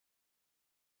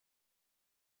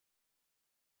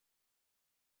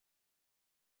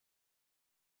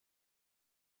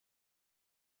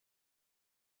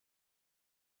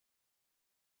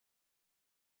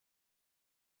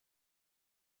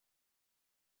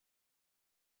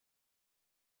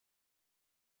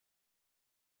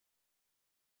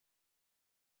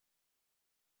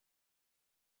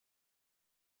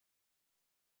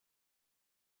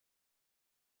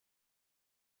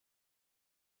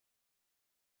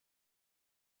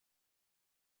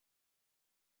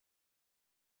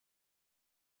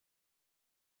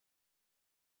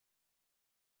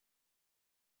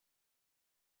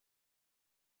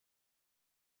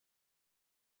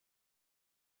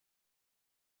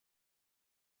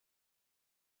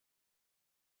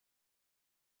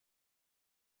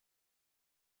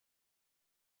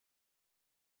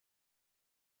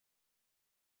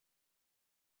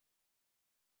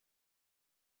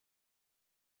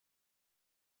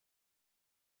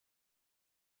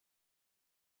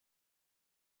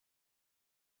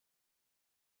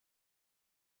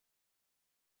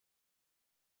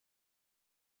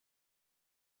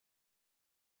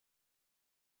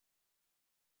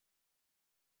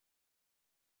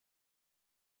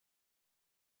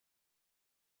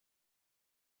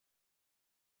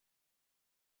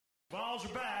Vols are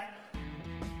back.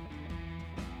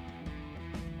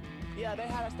 Yeah, they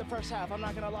had us the first half, I'm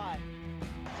not gonna lie.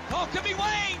 Oh, could be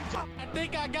Wayne! I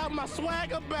think I got my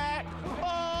swagger back.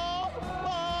 Oh!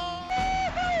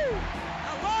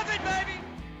 I love it, baby!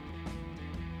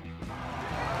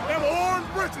 Them orange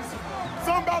britches.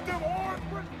 Something about them orange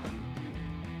britches.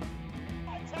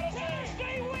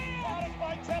 Tennessee wins! That is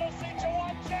by Tennessee to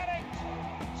one Jennings.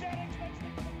 Jennings makes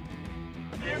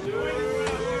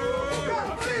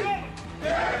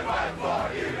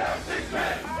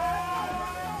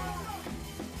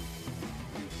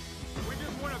We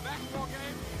just won a basketball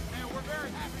game, and we're very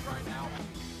happy right now.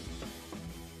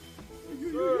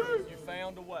 You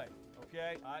found a way,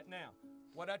 okay? All right, now,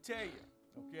 what I tell you,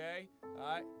 okay? All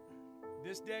right,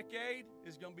 this decade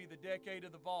is going to be the decade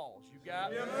of the Vols. You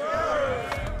got it?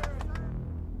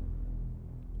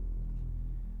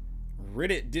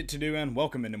 Reddit did to do and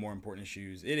welcome into More Important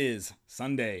Issues. It is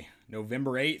Sunday,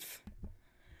 November 8th.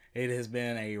 It has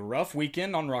been a rough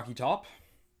weekend on Rocky Top.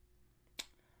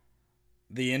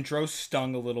 The intro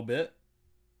stung a little bit.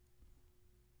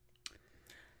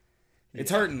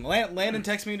 It's hurting. Landon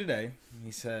texted me today.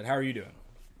 He said, "How are you doing?"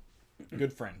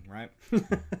 Good friend, right?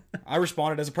 I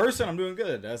responded, as a person, I'm doing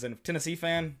good. As a Tennessee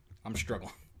fan, I'm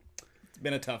struggling. It's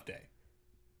been a tough day.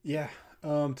 Yeah.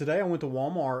 Today I went to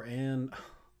Walmart and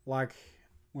like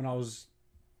when I was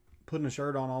putting a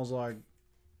shirt on, I was like,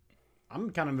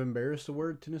 I'm kind of embarrassed to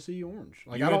wear Tennessee orange.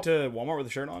 Like You went to Walmart with a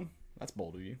shirt on? That's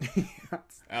bold of you.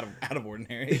 out of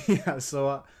ordinary. Yeah.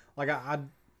 So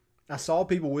I saw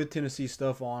people with Tennessee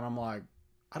stuff on. I'm like,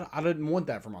 I didn't want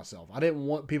that for myself. I didn't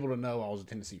want people to know I was a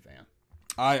Tennessee fan.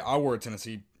 I wore a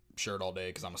Tennessee shirt all day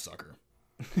because I'm a sucker.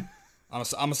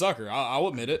 I'm a sucker. I'll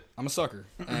admit it. I'm a sucker.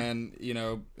 And, you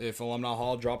know, if Alumni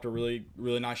Hall dropped a really,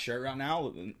 really nice shirt right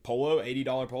now, polo,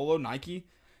 $80 polo, Nike,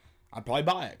 I'd probably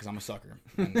buy it because I'm a sucker.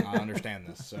 And I understand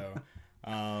this. So,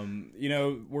 you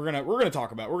know, we're gonna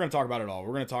talk about it all.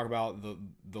 We're gonna talk about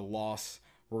the loss.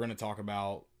 We're gonna talk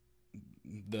about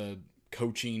the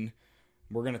coaching.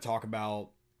 We're gonna talk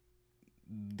about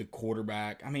the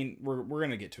quarterback. I mean, we're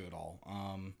gonna get to it all.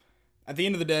 At the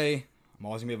end of the day, I'm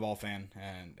always gonna be a Vol fan,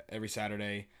 and every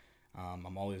Saturday,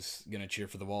 I'm always gonna cheer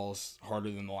for the Vols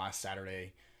harder than the last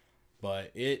Saturday.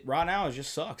 But it right now it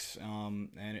just sucks, and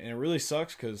it really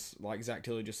sucks because, like Zach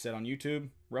Tilley just said on YouTube,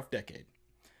 rough decade.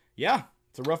 Yeah,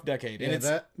 it's a rough decade. Yeah, And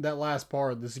it's, that last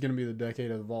part, this is going to be the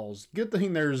decade of the Vols. Good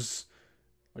thing there's,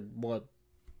 like, what,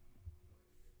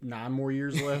 9 more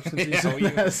years left since he said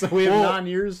that? So we have 9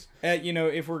 years. You know,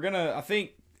 if we're gonna, I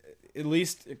think at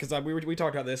least because we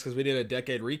talked about this because we did a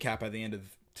decade recap at the end of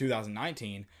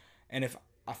 2019, and if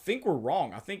I think we're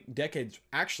wrong, I think decades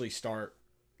actually start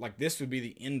like this would be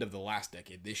the end of the last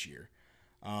decade this year.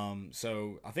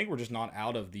 So I think we're just not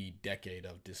out of the decade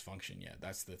of dysfunction yet.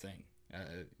 That's the thing.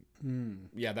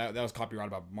 Yeah, that was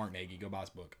copyrighted by Mark Nagy. Go buy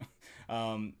his book.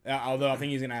 Although I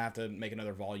think he's gonna have to make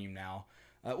another volume now.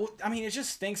 Well, I mean, it just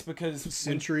stinks because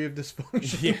Century of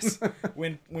dysfunction. Yes,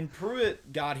 when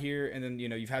Pruitt got here, and then, you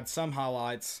know, you've had some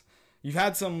highlights, you've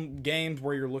had some games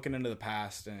where you're looking into the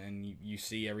past and you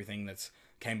see everything that's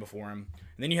came before him,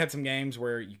 and then you had some games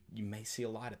where you may see a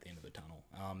light at the end of the tunnel.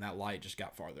 That light just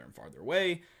got farther and farther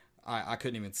away. I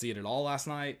couldn't even see it at all last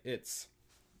night.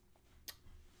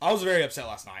 I was very upset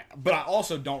last night, but I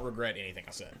also don't regret anything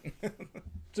I said.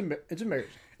 It's embarrassing.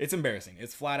 It's embarrassing.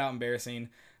 It's flat out embarrassing.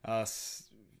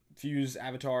 Fuse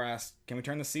Avatar asked, can we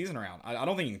turn the season around? I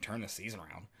don't think you can turn the season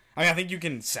around. I mean, I think you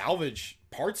can salvage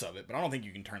parts of it, but I don't think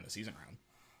you can turn the season around.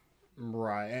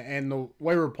 Right. And the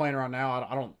way we're playing right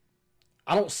now,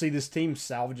 I don't see this team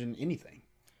salvaging anything.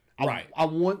 Right. I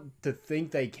want to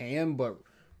think they can, but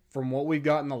from what we've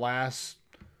got in the last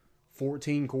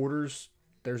 14 quarters,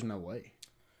 there's no way.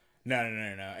 No.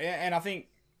 And I think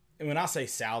when I say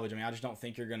salvage, I mean, I just don't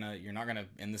think you're not gonna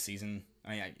end the season. I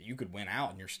mean, you could win out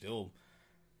and you're still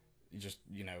just,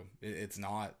 you know, it's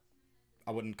not,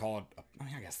 I wouldn't call it, I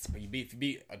mean, I guess if you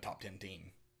beat a top 10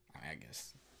 team, I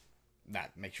guess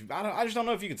that makes you, I just don't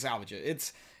know if you can salvage it.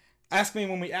 It's, ask me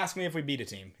if we beat a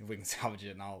team, if we can salvage it,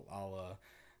 and I'll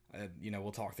you know,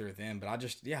 we'll talk through it then. But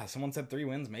someone said 3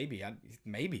 wins, maybe. I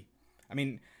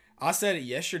mean, I said it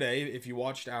yesterday. If you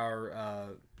watched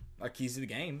our keys to the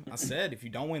game, I said if you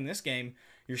don't win this game,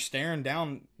 you're staring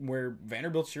down where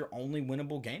Vanderbilt's your only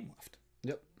winnable game left.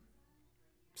 Yep.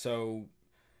 So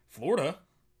Florida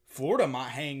might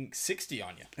hang 60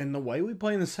 on you. And the way we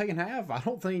play in the second half, I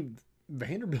don't think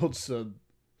Vanderbilt's a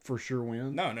for sure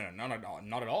win. No, not at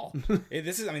all.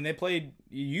 They played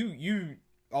you.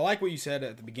 I like what you said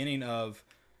at the beginning of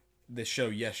the show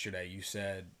yesterday. You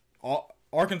said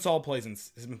Arkansas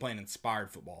has been playing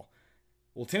inspired football.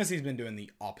 Well, Tennessee's been doing the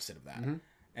opposite of that. Mm-hmm.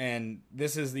 And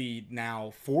this is the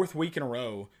now 4th week in a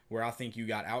row where I think you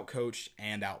got outcoached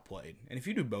and outplayed. And if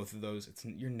you do both of those,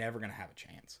 you're never going to have a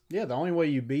chance. Yeah, the only way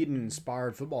you beat an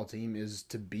inspired football team is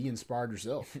to be inspired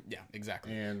yourself. Yeah,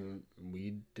 exactly. And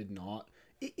we did not.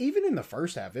 Even in the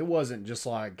first half, it wasn't just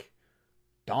like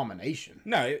domination.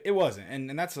 No, it wasn't.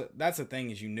 And that's the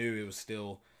thing is you knew it was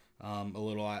still a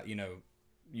little,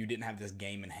 you didn't have this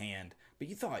game in hand. But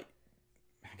you thought,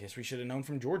 I guess we should have known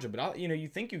from Georgia. But, you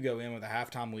think you go in with a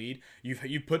halftime lead.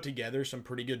 You put together some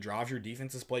pretty good drives. Your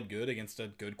defense has played good against a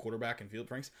good quarterback in Field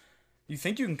Franks. You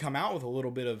think you can come out with a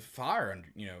little bit of fire.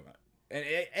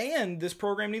 And this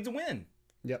program needs a win.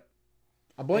 Yep.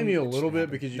 I blame you a little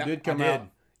bit because you did come out.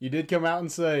 You did come out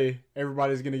and say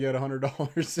everybody's going to get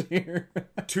 $100 here.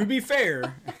 To be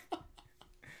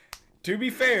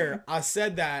fair, I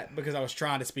said that because I was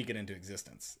trying to speak it into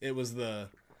existence. It was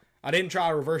I didn't try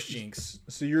to reverse jinx.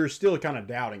 So you're still kind of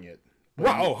doubting it.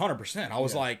 Right. Oh, 100%. I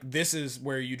was like, this is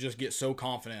where you just get so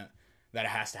confident that it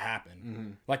has to happen.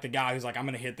 Mm-hmm. Like the guy who's like, I'm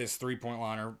going to hit this 3-point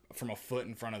liner from a foot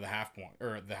in front of the half point,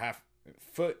 or the half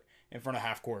foot in front of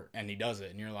half court, and he does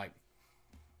it. And you're like,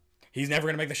 he's never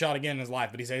going to make the shot again in his life,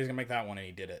 but he said he's going to make that one, and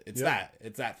he did it. It's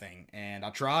that thing. And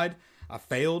I tried. I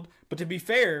failed. But to be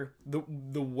fair,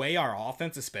 the way our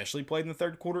offense especially played in the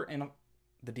third quarter, and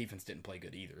the defense didn't play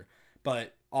good either,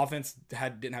 but offense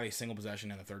didn't have a single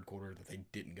possession in the third quarter that they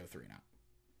didn't go 3 and out.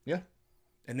 Yeah.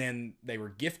 And then they were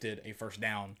gifted a first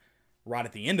down right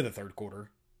at the end of the third quarter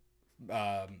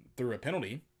through a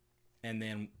penalty, and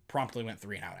then promptly went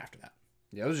 3 and out after that.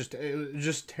 Yeah, it was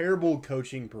just terrible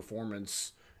coaching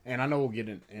performance. And I know we'll get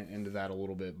into that a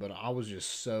little bit, but I was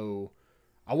just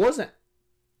I was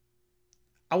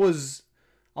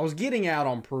getting out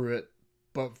on Pruitt,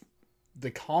 but the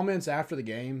comments after the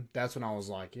game, that's when I was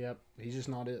like, yep, he's just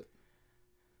not it.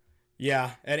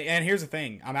 Yeah, and here's the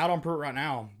thing. I'm out on Pruitt right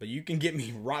now, but you can get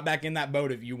me right back in that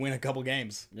boat if you win a couple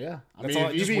games. Yeah. That's all,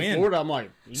 if you just beat win. Florida, I'm like,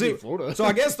 beat Florida. So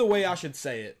I guess the way I should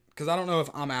say it, because I don't know if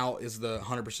I'm out is the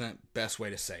 100% best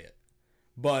way to say it.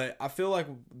 But I feel like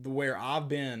where I've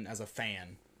been as a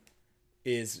fan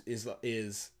is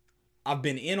I've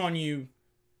been in on you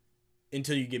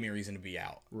until you give me a reason to be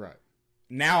out. Right.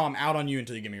 Now I'm out on you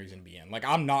until you give me a reason to be in. Like,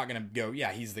 I'm not going to go,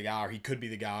 yeah, he's the guy, or he could be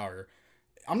the guy, or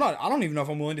I don't even know if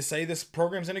I'm willing to say this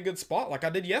program's in a good spot like I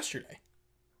did yesterday.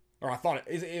 Or I thought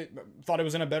it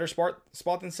was in a better spot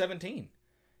than 17.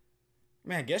 I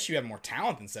mean, I guess you have more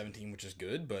talent than 17, which is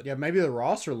good, but yeah, maybe the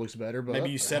roster looks better, but maybe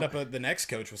you set up the next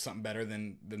coach with something better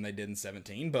than they did in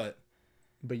 17, but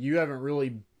you haven't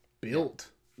really built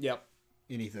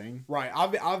anything. Right.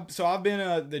 I've been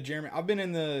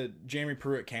in the Jeremy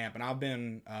Pruitt camp, and I've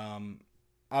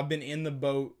been in the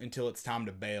boat until it's time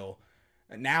to bail.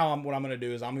 And now what I'm going to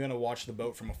do is I'm going to watch the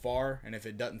boat from afar, and if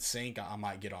it doesn't sink, I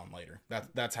might get on later.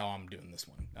 That's how I'm doing this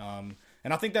one.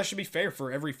 And I think that should be fair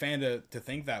for every fan to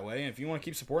think that way. And if you want to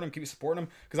keep supporting him,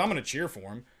 because I'm going to cheer for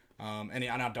him. And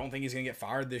I don't think he's going to get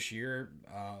fired this year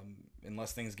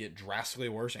unless things get drastically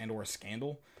worse and or a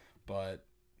scandal. But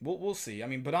we'll see. I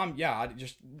mean, but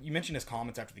you mentioned his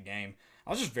comments after the game.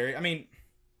 I was just can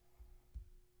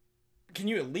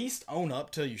you at least own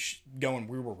up to you going,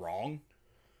 we were wrong?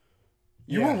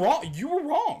 You were wrong. You were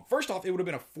wrong. First off, it would have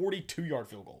been a 42-yard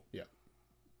field goal. Yeah.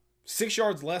 6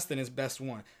 yards less than his best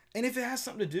one. And if it has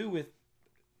something to do with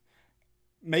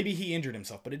maybe he injured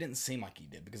himself, but it didn't seem like he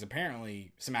did because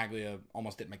apparently Samaglia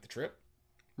almost didn't make the trip.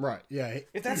 Right. Yeah.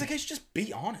 If that's the case, just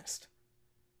be honest.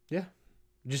 Yeah.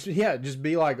 Just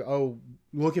be like, oh,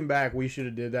 looking back, we should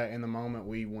have did that in the moment.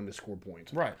 We wanted to score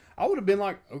points. Right. I would have been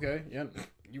like, okay, yeah,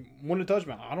 you wanted a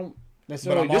touchdown. I don't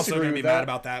necessarily but I'm also disagree going to with be that. mad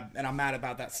about that, and I'm mad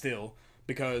about that still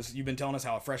because you've been telling us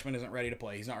how a freshman isn't ready to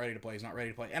play. He's not ready to play. He's not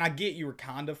ready to play. And I get you were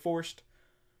kind of forced,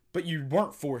 but you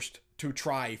weren't forced to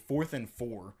try a 4th and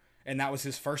 4, and that was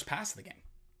his first pass of the game.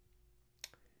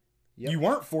 Yep. You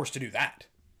weren't forced to do that.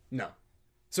 No.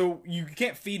 So you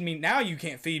can't feed me. Now you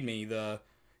can't feed me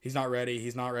he's not ready,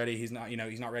 he's not ready, he's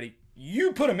not ready.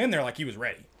 You put him in there like he was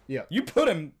ready. Yeah. You put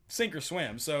him sink or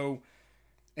swim. So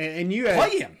and you had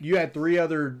play him. You had 3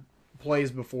 other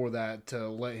plays before that to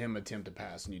let him attempt to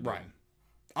pass, and you didn't. Right.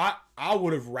 I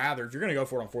would have rather, if you're going to go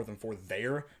for it on 4th and 4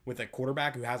 there with a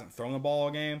quarterback who hasn't thrown the ball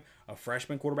all game, a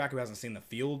freshman quarterback who hasn't seen the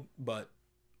field, but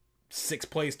 6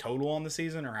 plays total on the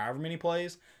season or however many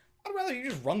plays, I'd rather you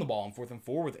just run the ball on 4th and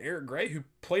 4 with Eric Gray, who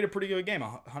played a pretty good game,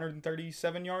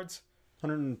 137 yards.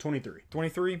 123.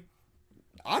 23.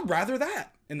 I'd rather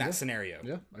that in that scenario.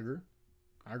 Yeah, I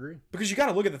agree. Because you got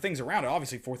to look at the things around it.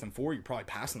 Obviously, 4th and 4, you're probably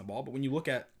passing the ball. But when you look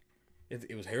at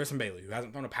it was Harrison Bailey, who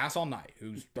hasn't thrown a pass all night,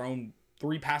 who's thrown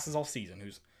 3 passes all season,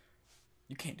 who's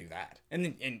You can't do that. And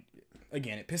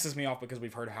again, it pisses me off because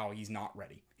we've heard how he's not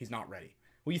ready. He's not ready.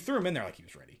 Well, you threw him in there like he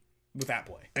was ready with that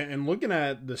play. And looking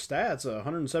at the stats,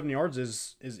 170 yards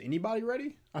is anybody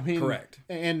ready? I mean, correct.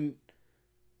 And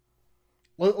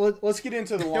let's get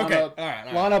into the lineup. Okay. All right.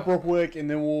 Lineup real quick, and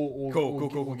then we'll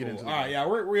Cool. get into. All right. Yeah,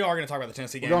 we are going to talk about the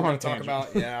Tennessee game. We're We're going going on to a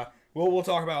talk tangent. about We'll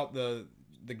talk about the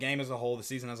game as a whole, the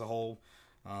season as a whole.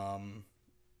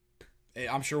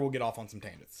 I'm sure we'll get off on some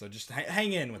tangents, so just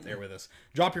hang in with us.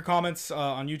 Drop your comments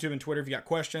on YouTube and Twitter if you got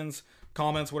questions,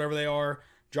 comments, whatever they are.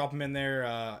 Drop them in there.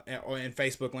 And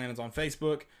Facebook, Landon's on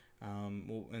Facebook.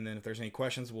 And then if there's any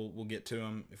questions, we'll get to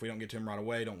them. If we don't get to them right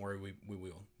away, don't worry, we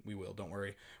will. Don't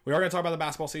worry. We are going to talk about the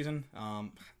basketball season.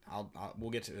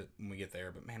 We'll get to it when we get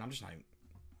there. But man, I'm just not even.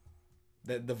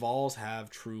 The Vols have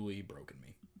truly broken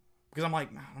me because I'm like,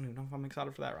 I don't even know if I'm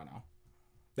excited for that right now.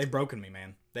 They've broken me,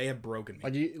 man. They have broken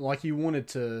me. Like you wanted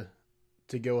to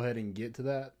go ahead and get to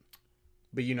that,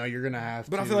 but you're gonna have.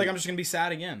 But to, I feel like I'm just gonna be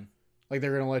sad again. Like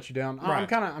they're gonna let you down. Right. I'm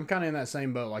kind of in that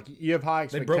same boat. Like you have high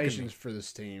They've broken expectations for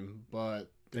this team, but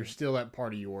there's still that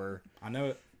part of you where I know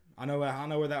it. I know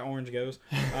where that orange goes.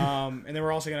 And then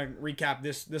we're also going to recap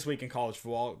this week in college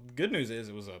football. Good news is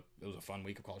it was a fun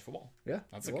week of college football. Yeah,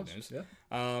 that's the good news. Yeah.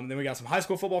 Then we got some high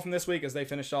school football from this week as they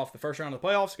finished off the first round of the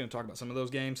playoffs. Going to talk about some of those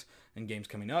games and games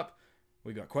coming up.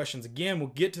 We got questions again. We'll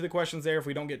get to the questions there if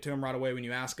we don't get to them right away when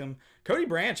you ask them. Cody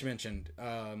Branch mentioned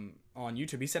on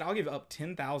YouTube. He said, "I'll give up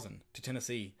 $10,000 to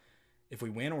Tennessee if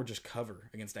we win or just cover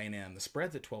against A&M. The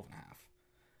spread's at 12.5."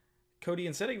 Cody,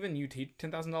 instead of giving UT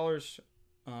 $10,000.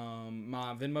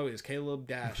 My Venmo is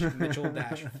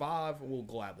Caleb-Mitchell-5. We'll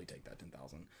gladly take that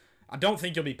 $10,000. I don't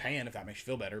think you'll be paying if that makes you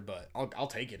feel better, but I'll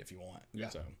take it if you want. Yeah.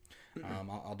 So,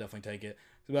 I'll definitely take it.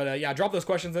 But yeah, drop those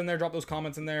questions in there, drop those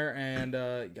comments in there, and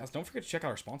guys, don't forget to check out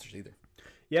our sponsors either.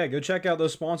 Yeah, go check out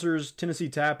those sponsors: Tennessee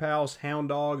Tap House, Hound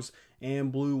Dogs,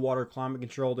 and Blue Water Climate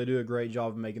Control. They do a great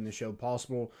job of making the show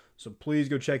possible. So please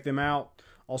go check them out.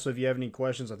 Also, if you have any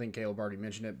questions, I think Caleb already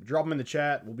mentioned it, but drop them in the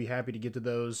chat. We'll be happy to get to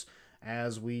those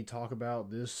as we talk about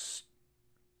this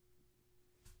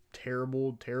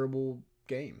terrible, terrible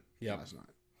game last night.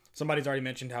 Somebody's already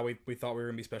mentioned how we thought we were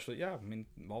going to be special. Yeah, I mean,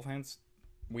 Vol fans,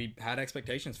 we had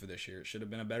expectations for this year. It should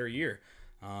have been a better year.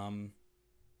 I mean,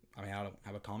 I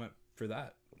have a comment for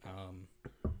that.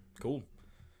 Cool.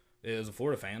 As a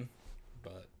Florida fan,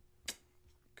 but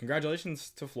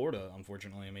congratulations to Florida,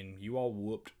 unfortunately. I mean, you all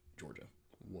whooped Georgia.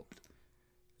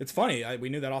 It's funny. We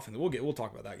knew that offense. We'll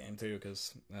talk about that game too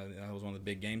because that was one of the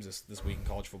big games this week in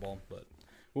college football. But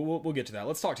we'll get to that.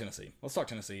 Let's talk Tennessee.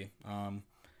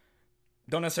 Don't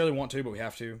necessarily want to, but we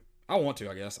have to. I want to,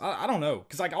 I guess. I don't know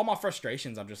because like all my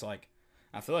frustrations, I'm just like,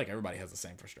 I feel like everybody has the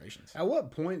same frustrations. At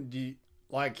what point do you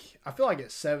like? I feel like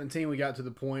at 17 we got to the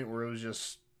point where it was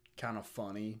just kind of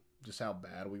funny just how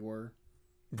bad we were.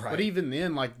 Right. But even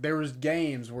then, like there was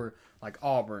games where like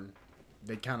Auburn.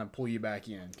 They kind of pull you back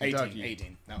in. Kentucky.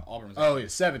 18. No, Auburn was 18. Oh, yeah,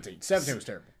 17. 17 was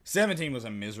terrible. 17 was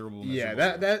a miserable yeah,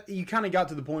 year. that you kind of got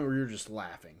to the point where you're just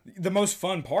laughing. The most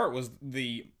fun part was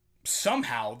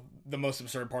somehow the most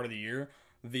absurd part of the year,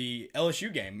 the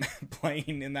LSU game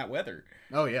playing in that weather.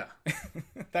 Oh, yeah.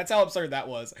 That's how absurd that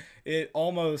was. It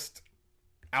almost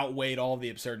outweighed all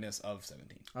the absurdness of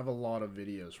 17. I have a lot of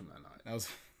videos from that night. That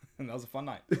was a fun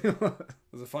night. It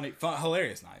was a fun,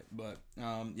 hilarious night. But,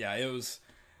 yeah, it was...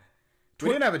 We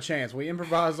didn't have a chance. We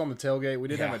improvised on the tailgate. We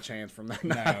didn't have a chance from that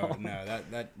night. No,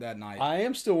 that night. I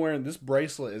am still wearing this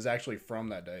bracelet. Is actually from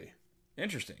that day.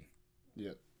 Interesting.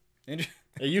 Yeah. It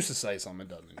used to say something. It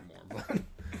doesn't anymore. But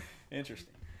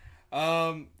interesting.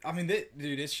 I mean,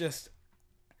 dude, it's just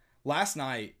last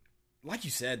night. Like you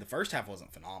said, the first half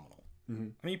wasn't phenomenal. Mm-hmm.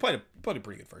 I mean, you played a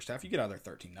pretty good first half. You get out there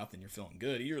 13-0. You're feeling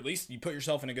good. Or at least you put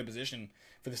yourself in a good position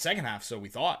for the second half. So we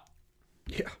thought.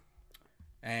 Yeah.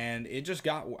 And it just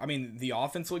got, I mean, the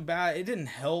offense looked bad. It didn't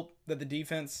help that the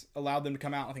defense allowed them to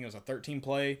come out. I think it was a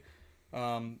 13-play,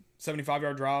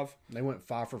 75-yard drive. They went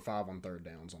 5 for 5 on third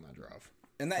downs on that drive.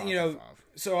 And that,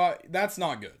 so that's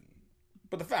not good.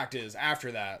 But the fact is,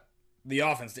 after that, the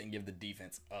offense didn't give the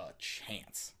defense a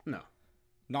chance. No.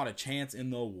 Not a chance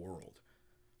in the world.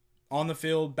 On the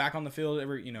field, back on the field,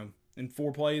 in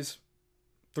 4 plays,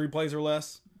 3 plays or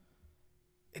less.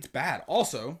 It's bad.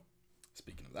 Also,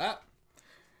 speaking of that,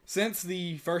 since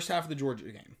the first half of the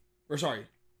Georgia game,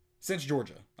 since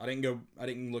Georgia, I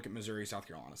didn't look at Missouri, South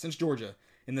Carolina. Since Georgia,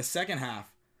 in the second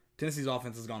half, Tennessee's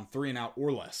offense has gone 3 and out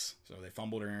or less. So they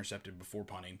fumbled or intercepted before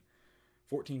punting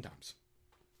 14 times.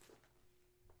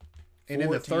 And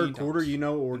in the third quarter,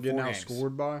 what we're getting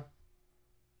outscored by?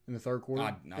 In the third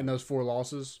quarter? In those 4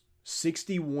 losses?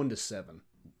 61-7.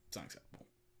 It's unacceptable.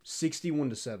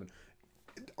 61-7.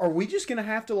 are we just gonna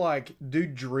have to like do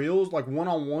drills like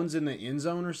one-on-ones in the end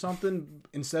zone or something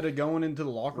instead of going into the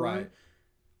locker room? Right.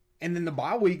 And then the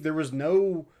bye week there was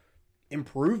no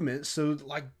improvement, so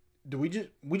like we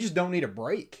just don't need a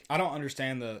break. I don't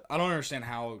understand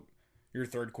how your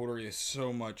third quarter is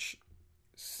so much.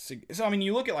 So I mean,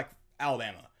 you look at like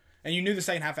Alabama, and you knew the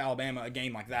second half of Alabama, a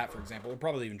game like that, for example, or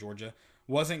probably even Georgia,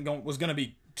 was going to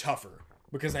be tougher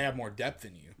because they have more depth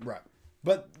than you. Right.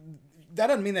 But that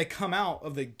doesn't mean they come out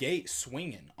of the gate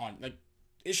swinging on. Like,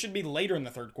 it should be later in the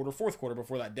third quarter, fourth quarter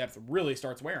before that depth really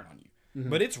starts wearing on you.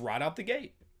 But it's right out the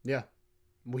gate. Yeah.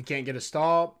 We can't get a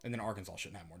stop. And then Arkansas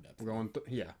shouldn't have more depth. We're going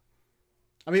yeah.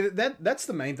 I mean, that's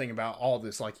the main thing about all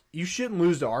this. Like, you shouldn't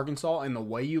lose to Arkansas, and the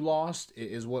way you lost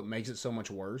is what makes it so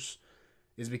much worse.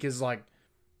 Is because, like,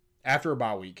 after a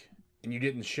bye week, and you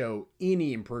didn't show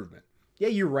any improvement. Yeah,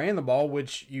 you ran the ball,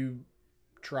 which you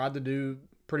tried to do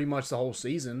pretty much the whole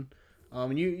season.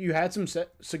 And you had some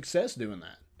success doing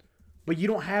that. But you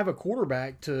don't have a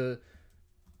quarterback to,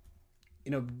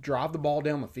 drive the ball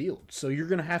down the field. So you're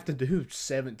going to have to do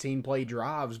 17-play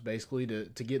drives, basically,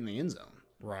 to get in the end zone.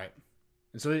 Right.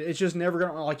 And so it's just never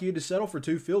going to, like, you had to settle for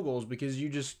 2 field goals because you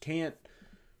just can't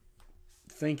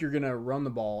think you're going to run the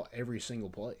ball every single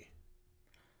play.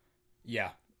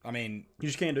 Yeah. I mean, you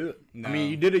just can't do it. No. I mean,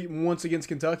 you did it once against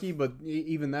Kentucky, but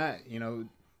even that,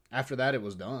 after that it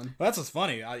was done. Well, that's what's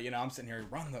funny. I'm sitting here,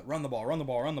 run the ball. I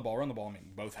mean,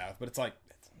 both have, but it's like,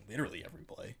 it's literally every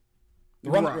play.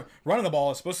 Running the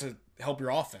ball is supposed to help your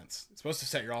offense. It's supposed to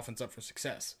set your offense up for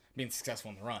success, being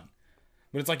successful in the run.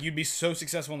 But it's like you'd be so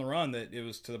successful in the run that it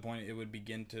was to the point it would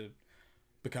begin to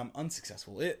become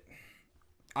unsuccessful.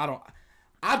 I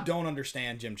don't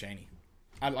understand Jim Chaney.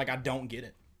 I don't get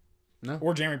it. No.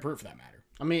 Or Jeremy Pruitt for that matter.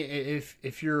 I mean,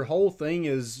 if your whole thing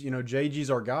is,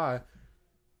 JG's our guy,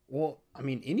 well, I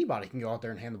mean, anybody can go out there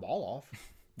and hand the ball off.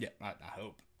 Yeah, I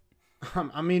hope.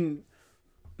 I mean,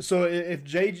 so if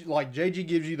JG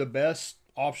gives you the best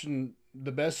option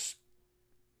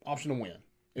to win,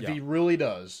 if he really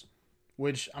does,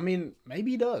 which, I mean,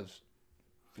 maybe he does.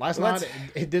 Last night,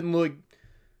 it didn't look,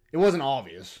 it wasn't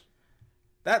obvious.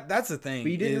 That's the thing.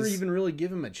 But you didn't even really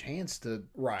give him a chance to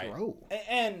throw.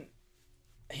 And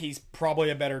he's probably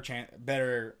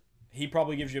he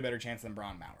probably gives you a better chance than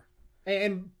Brian Maurer.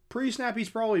 And pre-snap, he's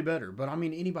probably better. But, I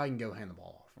mean, anybody can go hand the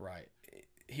ball off. Right.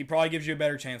 He probably gives you a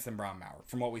better chance than Brian Maurer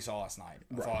from what we saw last night.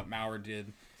 I thought Maurer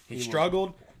did. He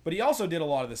struggled, but he also did a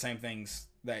lot of the same things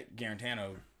that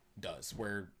Garantano does,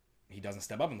 where he doesn't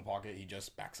step up in the pocket. He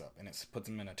just backs up, and it puts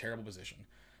him in a terrible position.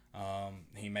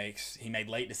 He made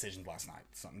late decisions last night,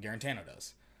 something Garantano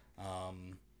does.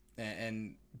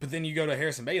 But then you go to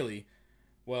Harrison Bailey.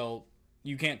 Well,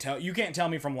 you can't tell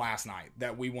me from last night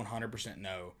that we 100%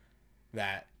 know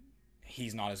that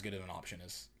he's not as good of an option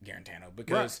as Garantano.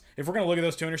 Because if we're going to look at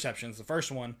those 2 interceptions, the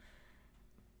first one,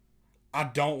 I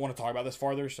don't want to talk about this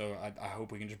farther, so I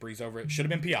hope we can just breeze over it. Should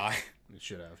have been PI. It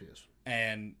should have, yes.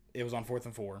 And it was on 4th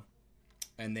and 4.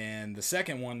 And then the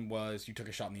second one was you took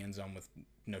a shot in the end zone with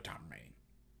no time remaining.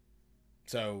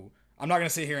 So I'm not going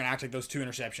to sit here and act like those 2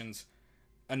 interceptions,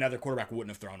 another quarterback wouldn't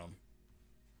have thrown them.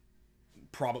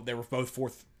 Probably they were both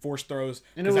forced throws,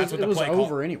 and it was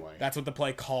over anyway. That's what the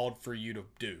play called for you to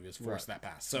do, is force that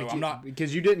pass. So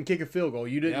because you didn't kick a field goal,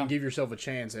 you didn't give yourself a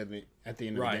chance at the end of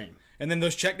the game. And then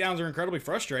those checkdowns are incredibly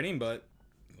frustrating, but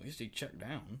at least he checked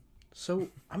down. So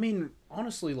I mean,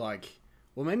 honestly, like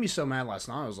what made me so mad last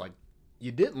night was like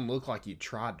you didn't look like you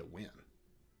tried to win.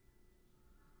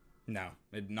 No,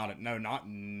 not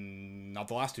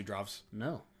the last 2 drives.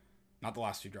 No. Not the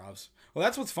last 2 drives. Well,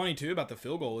 that's what's funny, too, about the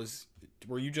field goal is,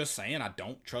 were you just saying I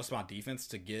don't trust my defense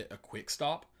to get a quick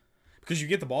stop? Because you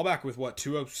get the ball back with,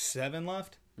 2:07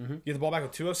 left? Mm-hmm. You get the ball back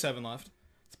with 2:07 left.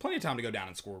 It's plenty of time to go down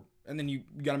and score. And then you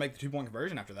got to make the 2-point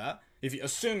conversion after that,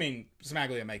 assuming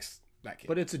Smaglia makes that kick.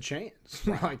 But it's a chance.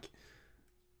 Going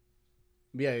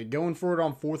for it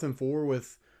on 4th and 4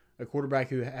 with a quarterback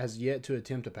who has yet to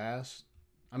attempt a pass.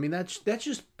 I mean, that's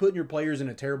just putting your players in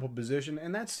a terrible position,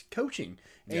 and that's coaching.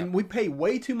 And we pay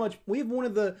way too much. We have one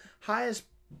of the highest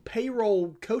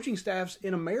payroll coaching staffs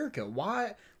in America.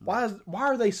 Why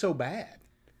are they so bad?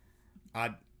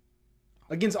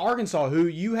 Against Arkansas, who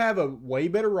you have a way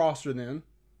better roster than.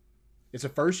 It's a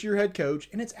first-year head coach,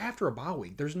 and it's after a bye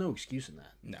week. There's no excuse in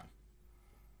that.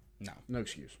 No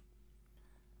excuse.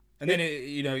 And then,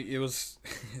 it was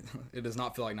 – it does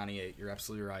not feel like 98. You're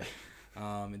absolutely right.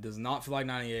 It does not feel like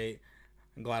 98.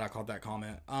 I'm glad I caught that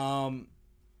comment. I'm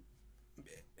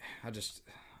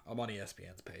on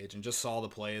ESPN's page and just saw the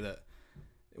play that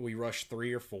we rushed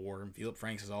 3 or 4, and Philip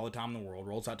Franks has all the time in the world,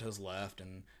 rolls out to his left,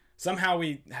 and somehow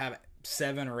we have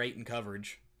 7 or 8 in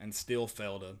coverage and still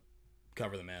fail to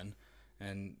cover them in,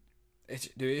 and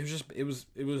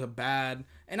it was a bad.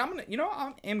 And I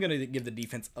am gonna give the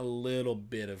defense a little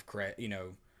bit of credit,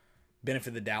 benefit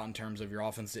of the doubt in terms of your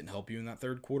offense didn't help you in that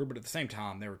third quarter, but at the same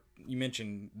time, you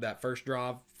mentioned that first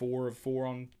drive, 4 of 4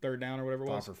 on third down or whatever it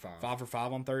was. 5 for 5. 5 for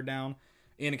 5 on third down.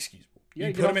 Inexcusable. Yeah,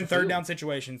 you get put off them in the third field. down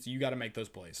situations, you got to make those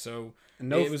plays. So And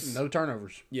no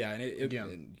turnovers. yeah, and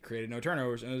it created no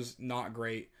turnovers, and it was not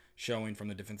great showing from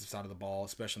the defensive side of the ball,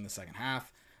 especially in the second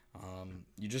half.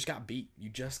 You just got beat.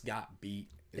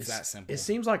 It's that simple. It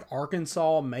seems like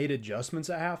Arkansas made adjustments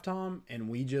at halftime, and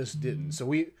we just didn't.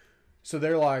 So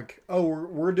they're like, "Oh,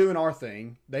 we're doing our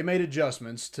thing." They made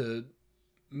adjustments to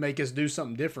make us do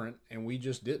something different, and we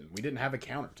just didn't. We didn't have a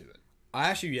counter to it. I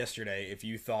asked you yesterday if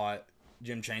you thought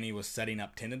Jim Chaney was setting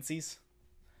up tendencies.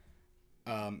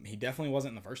 He definitely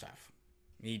wasn't in the first half.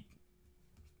 He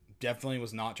definitely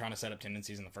was not trying to set up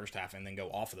tendencies in the first half and then go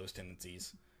off of those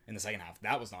tendencies in the second half.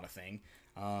 That was not a thing.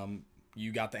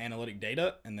 You got the analytic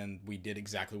data, and then we did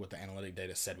exactly what the analytic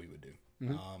data said we would do.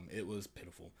 Mm-hmm. It was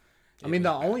pitiful.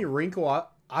 The only wrinkle,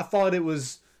 I thought it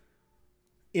was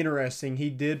interesting.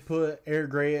 He did put Eric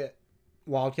Gray at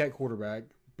Wildcat quarterback,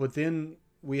 but then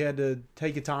we had to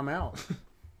take a timeout.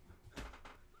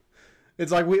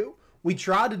 It's like we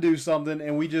tried to do something,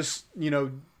 and we just,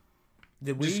 couldn't.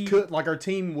 Like, our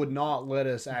team would not let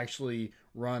us actually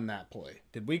run that play.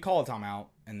 Did we call a timeout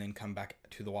and then come back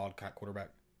to the Wildcat quarterback?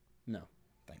 No.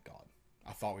 Thank God.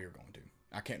 I thought we were going to.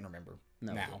 I can't remember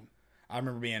No, we now. didn't. I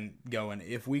remember going,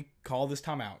 if we call this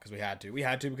timeout, because we had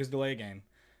to because delay a game.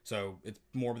 So it's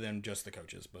more than just the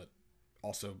coaches, but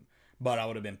I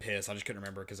would have been pissed. I just couldn't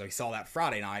remember because I saw that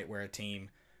Friday night where a team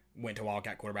went to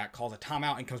Wildcat quarterback, calls a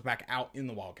timeout, and comes back out in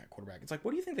the Wildcat quarterback. It's like,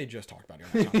 what do you think they just talked about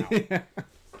during that timeout?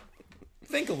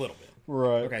 Think a little bit.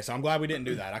 Right. Okay, so I'm glad we didn't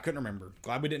do that. I couldn't remember.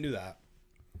 Glad we didn't do that.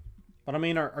 But,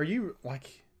 are you,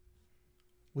 like,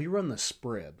 we run the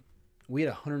spread. We had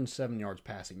 107 yards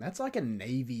passing. That's like a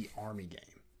Navy-Army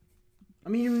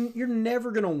game. You're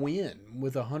never going to win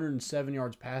with 107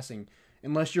 yards passing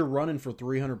unless you're running for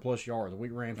 300-plus yards. We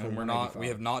ran for 185. We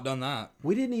have not done that.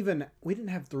 We didn't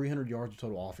have 300 yards of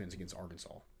total offense against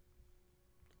Arkansas.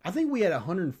 I think we had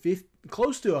 150,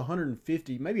 close to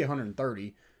 150, maybe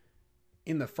 130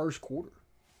 in the first quarter.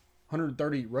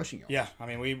 130 rushing yards. Yeah,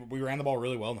 we ran the ball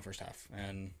really well in the first half,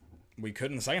 and we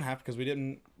couldn't in the second half because we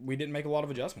didn't make a lot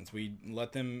of adjustments. We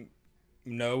let them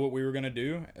know what we were going to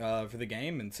do for the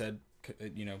game and said,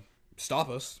 stop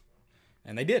us,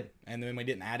 and they did. And then we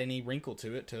didn't add any wrinkle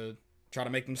to it to try to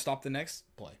make them stop the next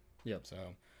play. Yep. So,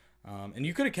 and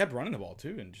you could have kept running the ball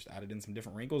too and just added in some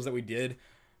different wrinkles that we did.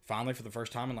 Finally, for the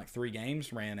first time in like 3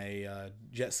 games, ran a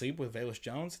jet sweep with Velus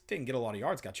Jones. Didn't get a lot of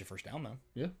yards, got you first down though.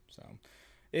 Yeah. So,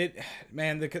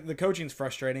 the coaching's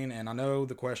frustrating, and I know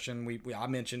the question I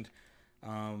mentioned.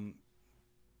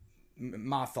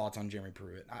 My thoughts on Jeremy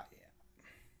Pruitt.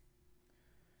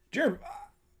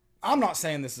 I'm not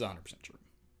saying this is 100% true,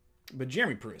 but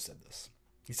Jeremy Pruitt said this.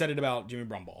 He said it about Jimmy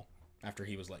Brumbaugh after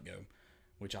he was let go,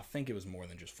 which I think it was more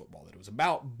than just football that it was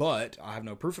about, but I have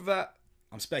no proof of that.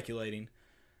 I'm speculating.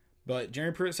 But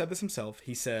Jeremy Pruitt said this himself.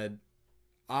 He said,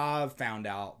 I've found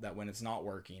out that when it's not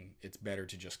working, it's better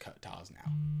to just cut ties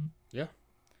now. Yeah.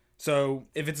 So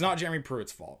if it's not Jeremy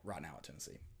Pruitt's fault right now at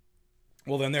Tennessee,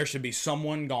 well, then there should be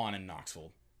someone gone in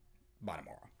Knoxville by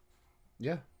tomorrow.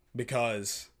 Yeah.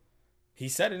 Because he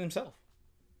said it himself.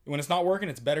 When it's not working,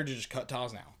 it's better to just cut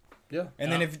ties now. Yeah.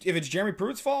 And then if it's Jeremy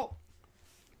Pruitt's fault,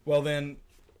 well, then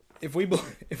if we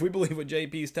believe what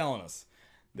JP is telling us,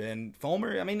 then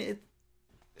Fulmer, it's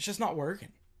just not working.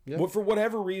 Yeah. But for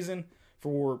whatever reason,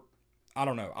 I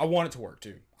don't know. I want it to work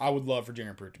too. I would love for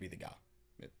Jeremy Pruitt to be the guy.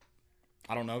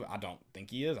 I don't know. I don't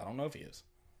think he is. I don't know if he is.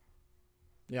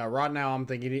 Yeah, right now I'm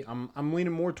thinking I'm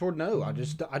leaning more toward no. I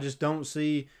just don't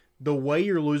see the way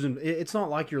you're losing. It's not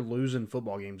like you're losing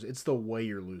football games. It's the way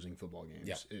you're losing football games.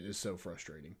 Yeah. It is so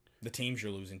frustrating. The teams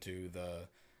you're losing to,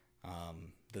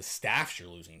 the staffs you're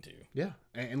losing to. Yeah,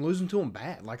 and losing to them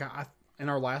bad. Like I in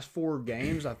our last 4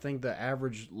 games, I think the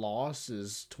average loss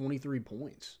is 23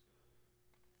 points.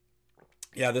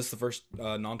 Yeah, this is the first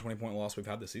non-20-point loss we've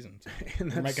had this season. So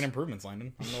we're making improvements,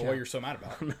 Landon. I don't know what you're so mad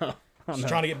about. No, Just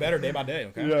trying to get better day by day,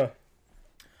 okay? Yeah.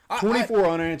 24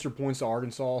 unanswered points to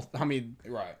Arkansas.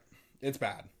 Right. It's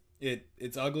bad.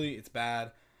 It's ugly. It's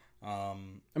bad.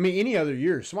 Any other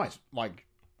year, somebody's like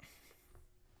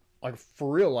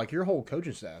for real, like your whole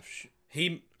coaching staff.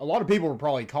 A lot of people were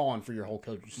probably calling for your whole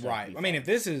coaching staff. Right. If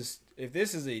this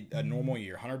is a normal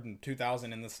year,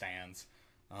 102,000 in the stands,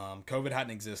 COVID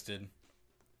hadn't existed,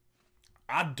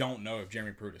 I don't know if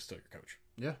Jeremy Pruitt is still your coach.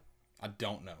 Yeah. I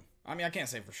don't know. I mean, I can't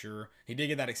say for sure. He did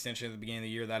get that extension at the beginning of the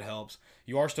year. That helps.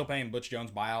 You are still paying Butch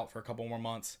Jones buyout for a couple more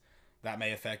months. That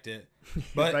may affect it.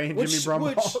 But paying Jimmy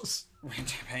Brumballs.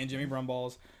 Paying Jimmy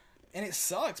Brumballs. And it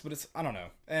sucks, but I don't know.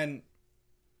 And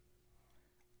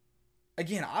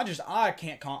again, I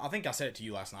can't I think I said it to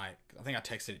you last night. I think I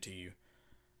texted it to you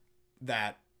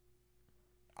that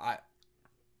I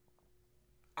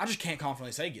just can't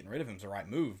confidently say getting rid of him is the right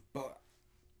move, but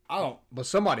I don't. But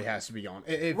somebody has to be on.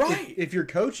 Right. If your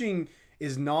coaching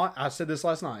is not, I said this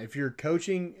last night. If your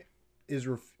coaching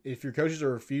if your coaches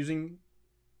are refusing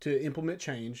to implement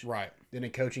change, right, then a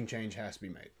coaching change has to be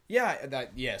made. Yeah,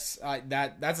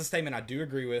 that's a statement I do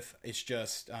agree with. It's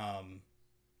just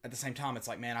at the same time, it's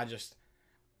like, man,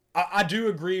 I do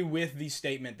agree with the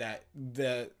statement that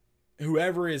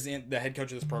whoever is in the head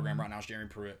coach of this program right now, is Jeremy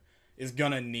Pruitt, is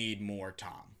gonna need more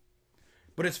time.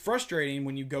 But it's frustrating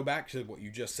when you go back to what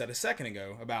you just said a second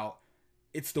ago about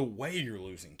it's the way you're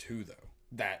losing too, though.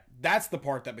 That's the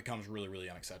part that becomes really, really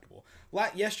unacceptable.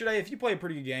 Yesterday, if you play a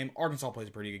pretty good game, Arkansas plays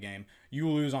a pretty good game, you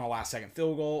lose on a last-second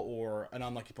field goal or an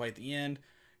unlucky play at the end,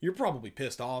 you're probably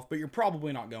pissed off, but you're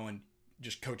probably not going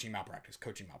just coaching malpractice.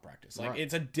 Like, right.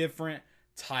 It's a different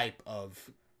type of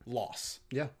loss.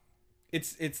 Yeah.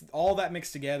 It's all that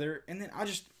mixed together, and then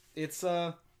it's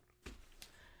a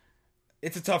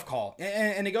tough call.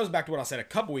 And it goes back to what I said a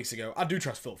couple weeks ago. I do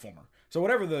trust Philip Fulmer. So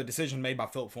whatever the decision made by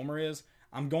Philip Fulmer is,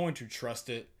 I'm going to trust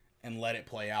it and let it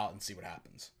play out and see what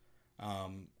happens.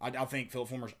 I think Philip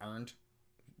Fulmer's earned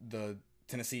the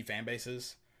Tennessee fan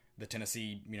bases, the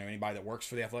Tennessee, anybody that works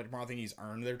for the athletic department. I think he's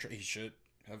earned he should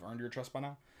have earned your trust by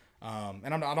now.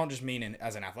 And I don't just mean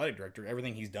as an athletic director.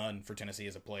 Everything he's done for Tennessee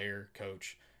as a player,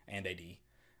 coach, and AD.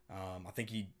 I think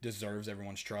he deserves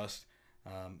everyone's trust.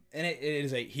 And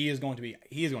he is going to be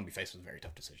faced with very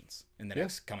tough decisions in the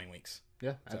next coming weeks.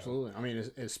 Yeah, absolutely. I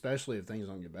mean, especially if things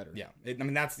don't get better. Yeah,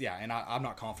 and I'm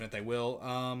not confident they will.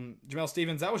 Jamel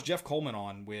Stevens, that was Jeff Coleman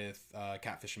on with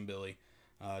Catfish and Billy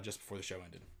just before the show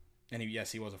ended, and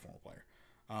he was a former player.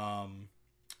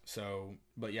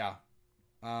 But yeah,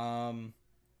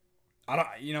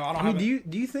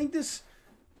 do you think this?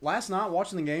 Last night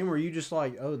watching the game, were you just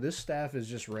like, oh, this staff is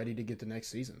just ready to get the next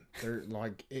season? They're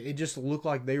like, it just looked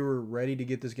like they were ready to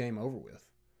get this game over with.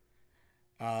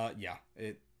 Yeah.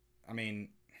 It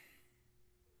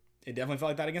definitely felt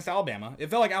like that against Alabama. It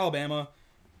felt like Alabama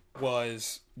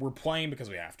we're playing because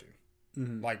we have to.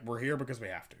 Mm-hmm. Like, we're here because we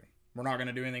have to. We're not going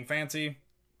to do anything fancy.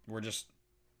 We're just...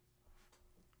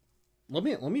 Let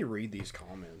me read these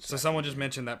comments. So someone just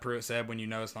mentioned that Pruitt said, when you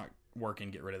know it's not working,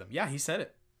 get rid of them. Yeah, he said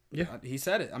it. Yeah, he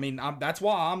said it. I mean, that's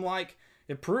why I'm like,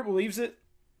 if Pruitt believes it,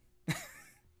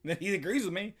 then he agrees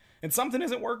with me. And something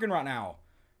isn't working right now.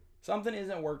 Something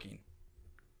isn't working.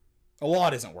 A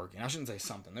lot isn't working. I shouldn't say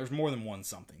something. There's more than one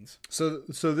somethings. So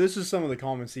this is some of the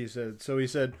comments he said. So he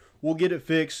said, "We'll get it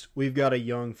fixed. We've got a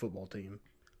young football team."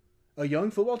 A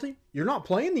young football team? You're not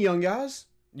playing the young guys.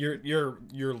 Your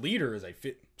leader is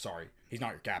Sorry, he's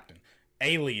not your captain.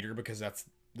 A leader, because that's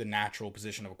the natural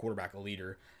position of a quarterback, a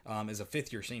leader, is a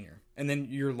fifth-year senior. And then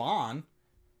your line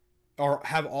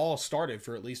have all started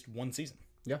for at least one season.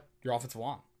 Yeah. Your offensive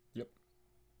line. Yep.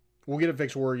 We'll get it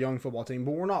fixed. We're a young football team,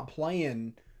 but we're not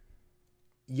playing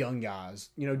young guys.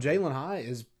 Jalen High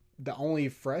is the only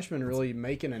freshman really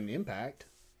making an impact.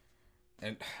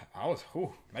 And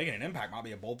making an impact might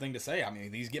be a bold thing to say. I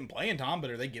mean, he's getting playing time, but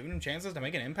are they giving him chances to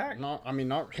make an impact? Not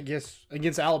I guess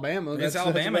against Alabama. Against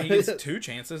Alabama, he gets 2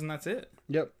 chances, and that's it.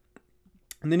 Yep.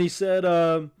 And then he said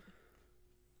on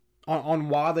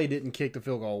why they didn't kick the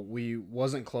field goal, we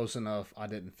wasn't close enough, I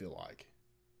didn't feel like.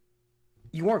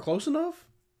 You weren't close enough?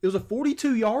 It was a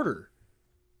 42-yarder.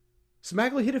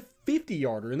 Smackley hit a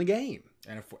 50-yarder in the game.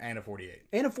 And a 48.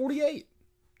 And a 48.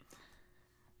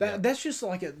 That's just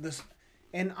like this.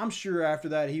 And I'm sure after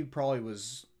that, he probably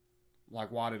was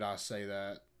like, why did I say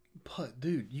that? But,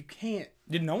 dude, you can't.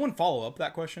 Did no one follow up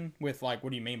that question with, like, what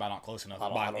do you mean by not close enough?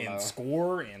 I don't know.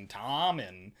 Score, and time,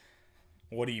 and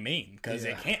what do you mean? Because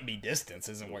it can't be distance,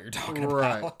 isn't what you're talking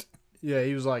right. about. Yeah,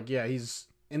 he was like, he's.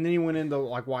 And then he went into,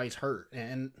 like, why he's hurt.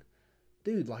 And,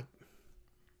 dude, like,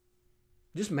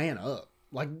 just man up.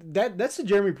 Like, that's the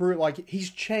Jeremy Pruitt. Like, he's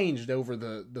changed over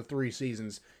the 3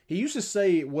 seasons. He used to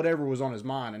say whatever was on his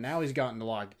mind, and now he's gotten to,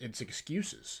 like, it's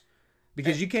excuses.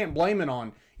 Because you can't blame it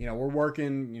on, we're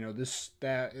working, this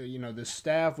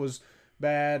staff was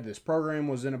bad, this program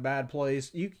was in a bad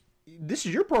place. This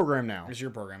is your program now. It's your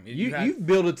program. You've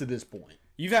built it to this point.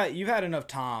 You've had enough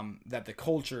time that the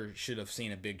culture should have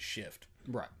seen a big shift.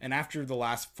 Right. And after the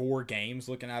last 4 games,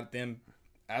 looking at them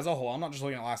as a whole, I'm not just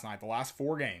looking at last night, the last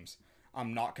 4 games,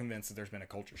 I'm not convinced that there's been a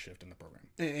culture shift in the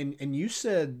program. And you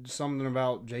said something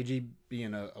about JG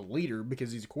being a leader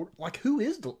because he's a quarter. Like, who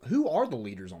are the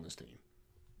leaders on this team?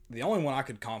 The only one I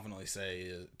could confidently say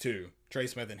is two: Trey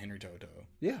Smith and Henry To'o.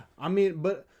 Yeah, I mean,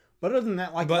 but other than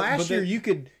that, like last year, you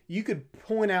could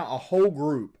point out a whole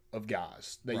group of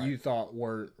guys that you thought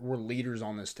were leaders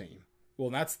on this team. Well,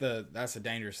 that's the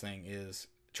dangerous thing is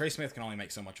Trey Smith can only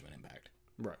make so much of an impact.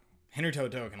 Right. Henry To'o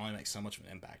can only make so much of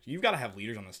an impact. You've got to have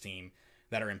leaders on this team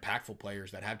that are impactful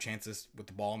players that have chances with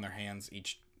the ball in their hands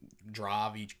each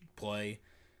drive, each play,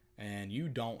 and you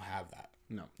don't have that.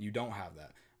 No, you don't have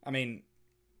that. I mean,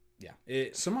 yeah.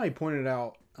 Somebody pointed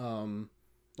out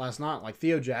last night, like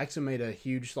Theo Jackson made a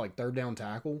huge like third down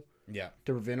tackle. Yeah.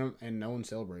 To prevent him, and no one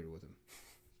celebrated with him.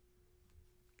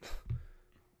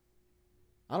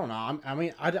 I don't know. I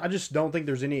mean, I just don't think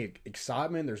there's any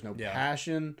excitement. There's no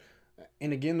passion,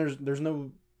 and again, there's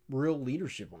no real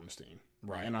leadership on this team.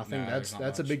 Right. And I think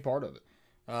that's a big part of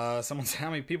it. Someone said how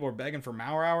many people are begging for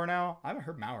Mauer Hour now? I haven't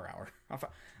heard Mauer Hour. I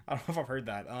don't know if I've heard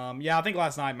that. Yeah, I think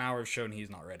last night Mauer showed he's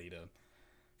not ready to,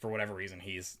 for whatever reason,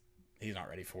 he's not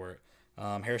ready for it.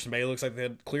 Harrison Bailey looks like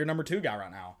the clear number 2 guy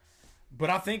right now. But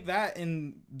I think that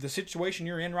in the situation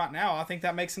you're in right now, I think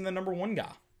that makes him the number 1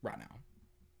 guy right now.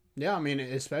 Yeah, I mean,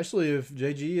 especially if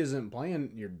JG isn't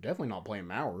playing, you're definitely not playing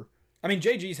Mauer. I mean,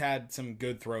 JG's had some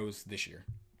good throws this year.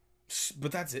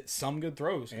 But that's it. Some good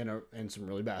throws. And some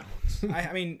really bad ones.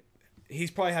 I mean,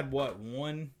 he's probably had,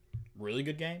 one really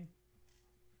good game?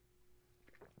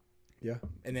 Yeah.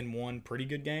 And then one pretty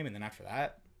good game, and then after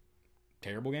that,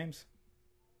 terrible games?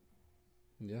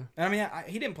 Yeah. And I mean,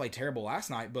 he didn't play terrible last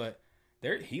night, but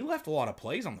he left a lot of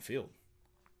plays on the field.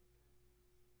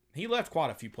 He left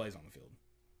quite a few plays on the field.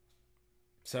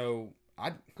 So,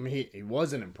 I mean, he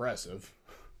wasn't impressive.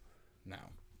 No.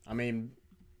 I mean,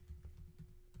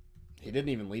 he didn't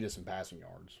even lead us in passing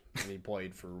yards. And he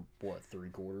played for, 3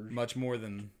 quarters? Much more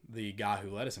than the guy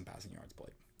who led us in passing yards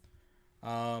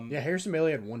played. Yeah, Harrison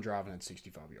Bailey had 1 drive and had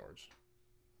 65 yards.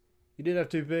 He did have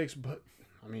 2 picks, but,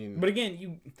 I mean... But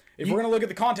again, if we're going to look at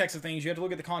the context of things, you have to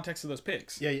look at the context of those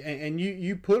picks. Yeah, and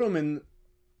you put him in...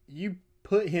 You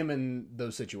put him in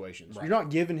those situations. Right. You're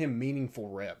not giving him meaningful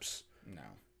reps. No.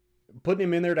 Putting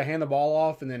him in there to hand the ball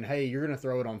off, and then, hey, you're going to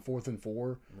throw it on 4th and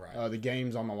 4. Right. The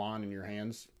game's on the line in your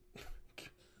hands.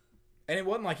 And it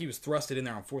wasn't like he was thrusted in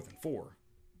there on 4th and 4.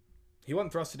 He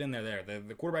wasn't thrusted in there.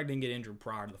 The quarterback didn't get injured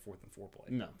prior to the 4th and 4 play.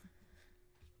 No.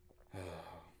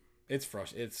 It's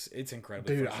frustrating. It's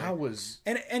incredibly frustrating. I was...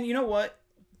 And you know what?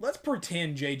 Let's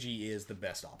pretend JG is the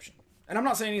best option. And I'm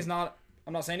not saying he's not.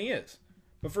 I'm not saying he is.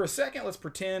 But for a second, let's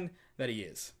pretend that he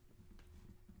is.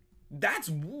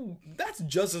 That's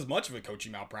just as much of a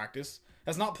coaching malpractice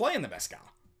as not playing the best guy.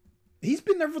 He's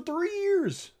been there for 3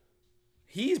 years.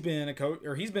 He's been a coach,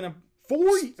 or he's been a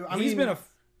 4. He's been a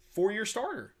 4-year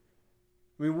starter.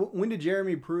 I mean, when did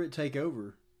Jeremy Pruitt take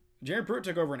over? Jeremy Pruitt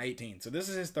took over in 2018, so this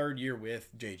is his 3rd year with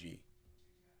JG.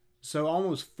 So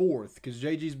almost 4th, because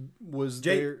JG's was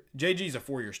there. JG's a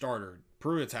 4-year starter.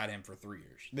 Pruitt's had him for 3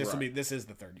 years. This is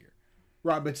the 3rd year.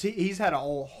 Right, but he's had a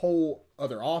whole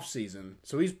other offseason,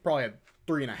 so he's probably had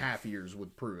 3.5 years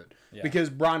with Pruitt. Yeah. Because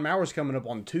Brian Mauer's coming up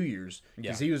on 2 years,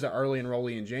 because he was an early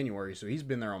enrollee in January, so he's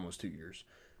been there almost 2 years.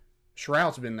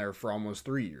 Shrout's been there for almost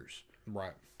 3 years.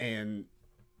 Right. And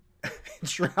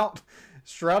Shrout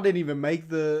didn't even make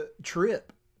the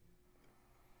trip.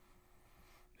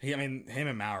 Him and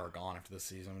Mauer are gone after this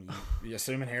season. You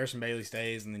assuming Harrison Bailey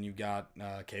stays, and then you've got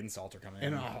Caden Salter coming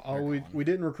in. And we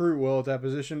didn't recruit well at that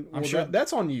position. I'm sure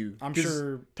that's on you. I'm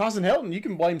sure Tyson Helton, you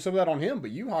can blame some of that on him, but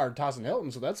you hired Tyson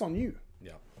Helton, so that's on you.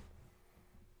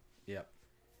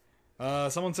 Yeah.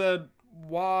 Someone said,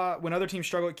 "Why, when other teams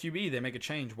struggle at QB, they make a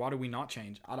change? Why do we not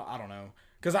change?" I don't know,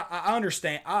 because I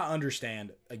understand. I understand,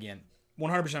 again,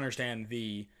 100% understand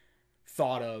the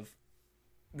thought of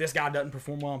this guy doesn't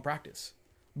perform well in practice.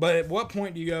 But at what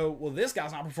point do you go, well, this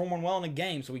guy's not performing well in a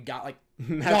game, so we got,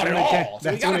 not at all.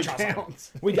 So we got to try something.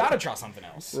 We got to try something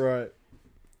else. Right.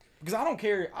 Because I don't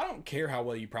care how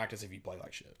well you practice if you play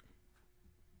like shit.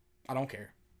 I don't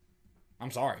care. I'm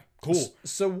sorry. Cool.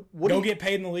 So go get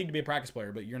paid in the league to be a practice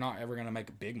player, but you're not ever going to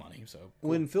make big money. So cool.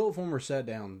 When Philip Fulmer sat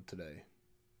down today,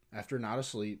 after a night of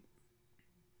sleep,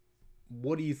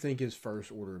 what do you think his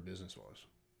first order of business was?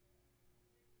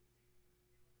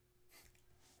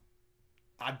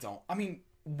 I mean,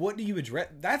 what do you address?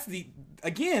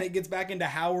 Again, it gets back into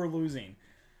how we're losing.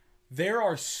 There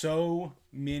are so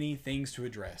many things to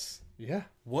address. Yeah.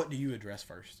 What do you address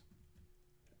first?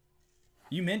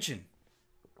 You mentioned,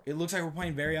 it looks like we're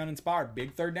playing very uninspired.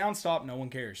 Big 3rd down stop, no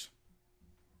one cares.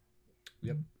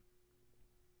 Yep.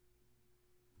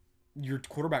 Your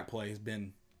quarterback play has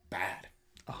been bad.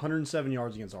 107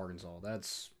 yards against Arkansas.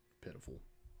 That's pitiful.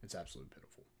 It's absolutely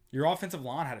pitiful. Your offensive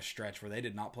line had a stretch where they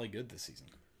did not play good this season.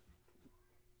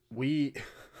 We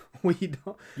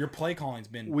don't Your play calling's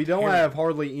been we don't terrible. have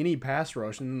hardly any pass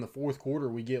rush, and in the fourth quarter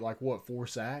we get 4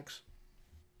 sacks.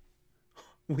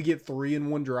 We get 3 in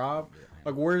one drive.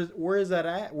 Where is that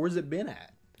at? Where's it been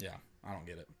at? Yeah, I don't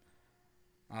get it.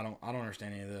 I don't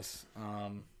understand any of this.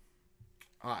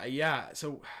 Yeah,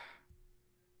 so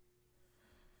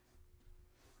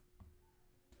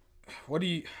how do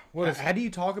you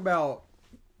talk about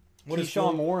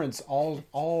Keyshawn Lawrence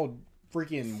all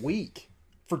freaking week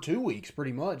for 2 weeks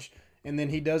pretty much, and then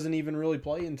he doesn't even really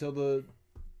play until the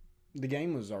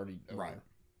game was already over. Right.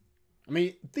 I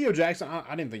mean, Theo Jackson,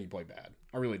 I didn't think he played bad.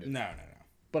 I really didn't. No.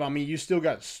 But I mean, you still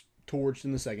got torched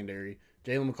in the secondary.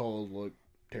 Jalen McCullough looked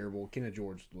terrible. Kenneth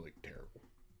George looked terrible.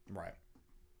 Right.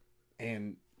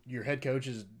 And your head coach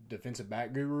is defensive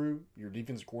back guru. Your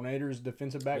defensive coordinator is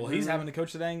defensive back Well, guru. he's having to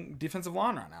coach the dang defensive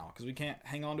line right now because we can't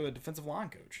hang on to a defensive line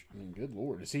coach. I mean, good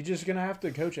Lord. Is he just going to have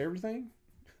to coach everything?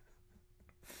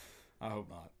 I hope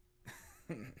not.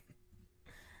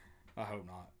 I hope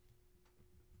not.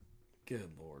 Good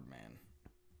Lord, man.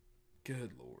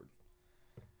 Good Lord.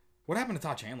 What happened to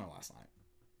Todd Chandler last night?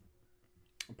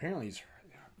 Apparently he's hurt.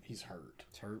 He's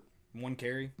hurt. 1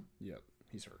 carry. Yep,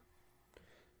 he's hurt.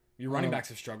 Your running backs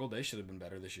have struggled. They should have been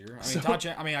better this year.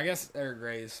 I mean, I guess Eric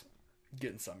Gray's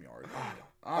getting some yards.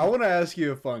 I want to ask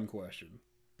you a fun question.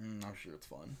 I'm sure it's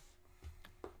fun.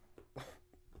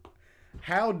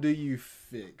 How do you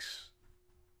fix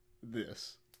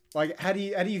this? How do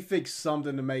you fix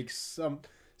something to make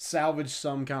salvage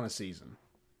some kind of season?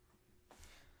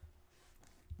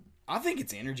 I think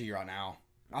it's energy right now.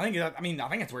 I think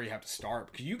that's where you have to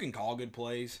start because you can call good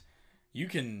plays. You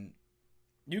can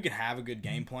have a good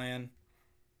game plan.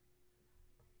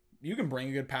 You can bring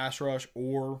a good pass rush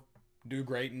or do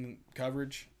great in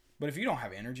coverage. But if you don't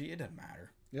have energy, it doesn't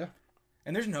matter. Yeah.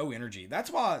 And there's no energy. That's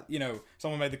why,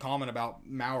 someone made the comment about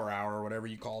Mauer Hour or whatever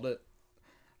you called it.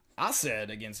 I said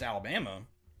against Alabama,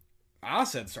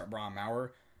 start Brian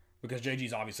Mauer because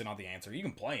JG's obviously not the answer. You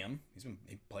can play him.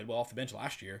 He played well off the bench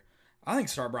last year. I think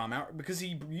start Brian Mauer because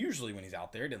he usually when he's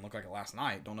out there, it didn't look like it last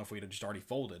night. Don't know if we'd have just already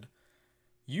folded.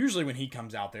 Usually when he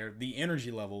comes out there, the energy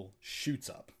level shoots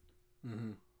up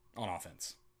on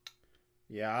offense.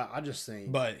 Yeah, I just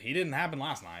think. But he didn't happen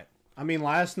last night. I mean,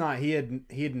 last night he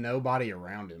had nobody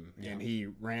around him, and he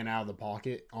ran out of the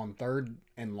pocket on 3rd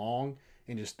and long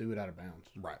and just threw it out of bounds.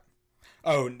 Right.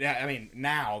 Oh, yeah. I mean,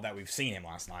 now that we've seen him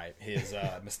last night, his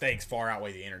mistakes far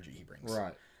outweigh the energy he brings.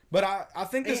 Right. But I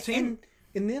think this team.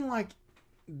 And then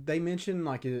they mentioned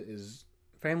his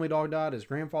family dog died, his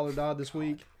grandfather died this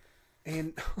week,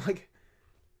 and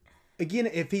again,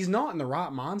 if he's not in the right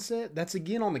mindset, that's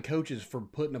again on the coaches for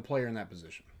putting a player in that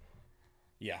position.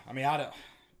 Yeah, I mean,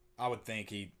 I would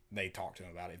think they talked to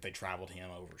him about it if they traveled him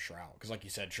over Shroud because, like you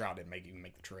said, Shroud didn't even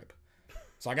make the trip.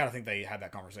 So I got to think they had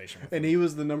that conversation with him. And he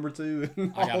was the number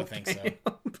 2. I got to think so.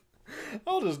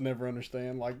 I'll just never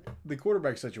understand. The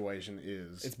quarterback situation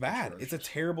it's bad. atrocious. It's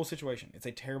a terrible situation. It's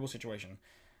a terrible situation.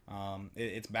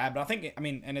 It's bad, but I think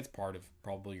and it's part of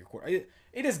probably your quarter.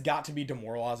 It has got to be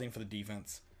demoralizing for the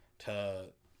defense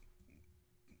to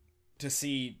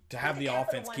have the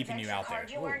offense keeping you out there.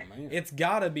 Oh, man. It's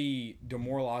got to be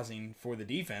demoralizing for the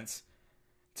defense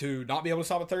to not be able to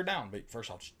stop a 3rd down. But first,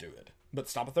 I'll just do it. But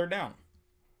stop a 3rd down.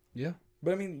 Yeah.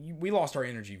 But I mean, we lost our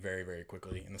energy very, very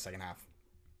quickly in the second half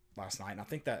last night, and I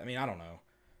think that I don't know.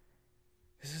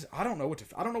 I don't know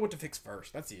what to fix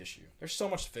first. That's the issue. There's so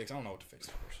much to fix. I don't know what to fix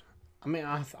first. I mean,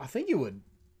 I think it would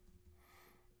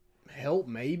help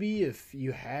maybe if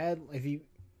you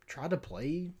tried to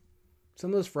play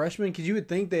some of those freshmen because you would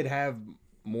think they'd have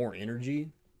more energy.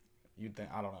 You'd think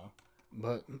I don't know,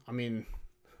 but I mean,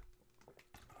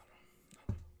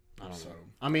 I don't So- know.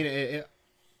 I mean,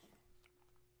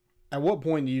 at what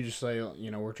point do you just say,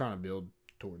 we're trying to build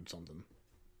towards something?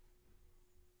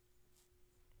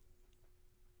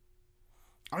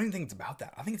 I don't even think it's about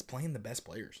that. I think it's playing the best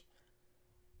players.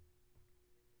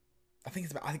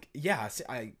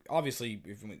 Obviously,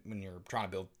 when you're trying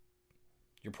to build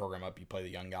your program up, you play the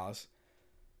young guys.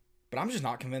 But I'm just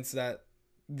not convinced that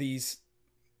these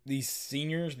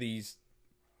seniors, these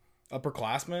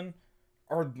upperclassmen,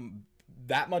 are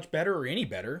that much better or any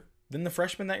better than the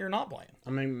freshmen that you're not playing. I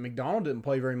mean, McDonald didn't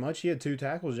play very much. He had 2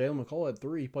 tackles. Jalen McCullough had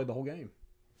 3. He played the whole game.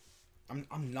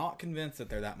 I'm not convinced that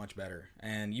they're that much better.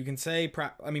 And you can say,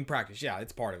 practice. Yeah,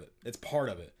 it's part of it. It's part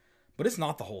of it. But it's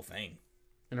not the whole thing.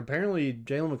 And apparently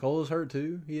Jalen McCullough's hurt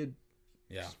too. He had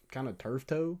kind of turf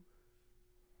toe.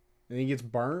 And he gets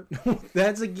burnt.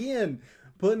 That's, again,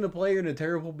 putting the player in a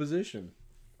terrible position.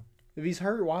 If he's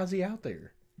hurt, why is he out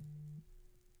there?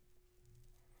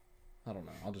 I don't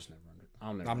know. I'll just never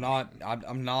I'm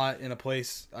not in a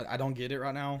place. I don't get it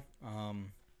right now.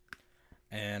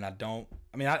 And I don't.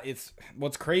 I mean, it's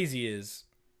what's crazy is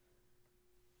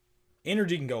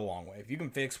energy can go a long way. If you can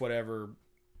fix whatever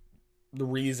the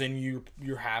reason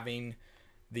you're having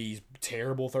these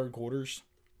terrible third quarters,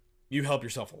 you help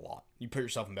yourself a lot. You put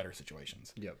yourself in better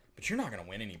situations. Yep. But you're not going to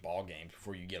win any ball games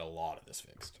before you get a lot of this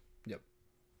fixed. Yep.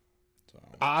 So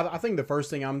I think the first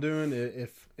thing I'm doing,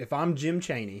 if I'm Jim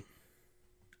Chaney,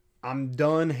 I'm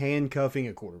done handcuffing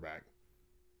a quarterback.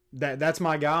 That's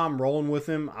my guy. I'm rolling with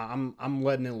him. I'm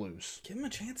letting it loose. give him a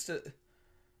chance to.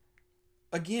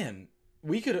 Again,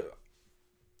 we could.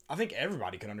 I think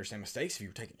everybody could understand mistakes if you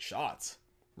were taking shots.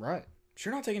 Right. But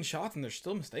you're not taking shots, and there's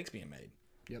still mistakes being made.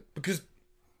 Yep. Because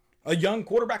a young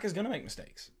quarterback is going to make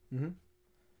mistakes. Mm-hmm.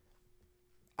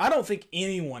 I don't think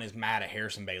anyone is mad at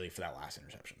Harrison Bailey for that last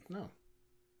interception. No.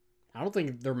 I don't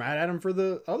think they're mad at him for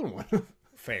the other one.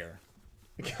 Fair.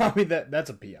 I mean, that's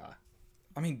a PI.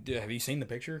 I mean, dude, have you seen the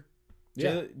picture?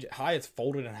 Yeah. Hyatt's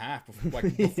folded in half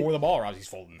before the ball arrives. He's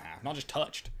folded in half, not just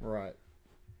touched. Right.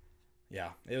 Yeah,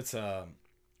 it's There's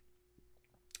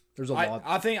a lot.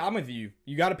 I think I'm with you.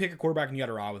 You got to pick a quarterback and you got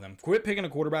to ride with him. Quit picking a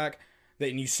quarterback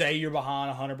that you say you're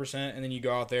behind 100%, and then you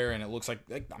go out there and it looks like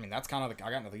I mean, that's kind of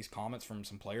I got these comments from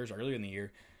some players earlier in the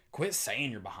year. Quit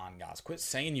saying you're behind guys. Quit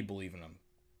saying you believe in them.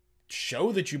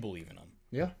 Show that you believe in them.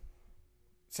 Yeah.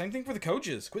 Same thing for the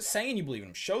coaches. Quit saying you believe in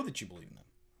them. Show that you believe in them.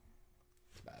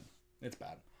 It's bad. It's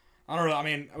bad. I don't know. I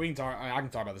mean, we can talk. I can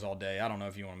talk about this all day. I don't know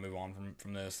if you want to move on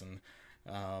from this, and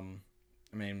I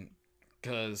mean,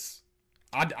 because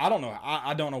I don't know.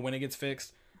 I don't know when it gets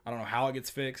fixed. I don't know how it gets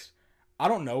fixed. I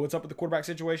don't know what's up with the quarterback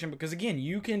situation because again,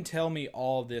 you can tell me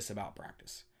all this about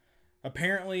practice.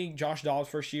 Apparently, Josh Dobbs'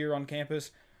 first year on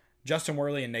campus, Justin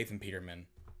Worley and Nathan Peterman,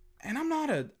 and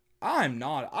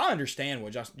I understand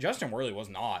what Justin Worley was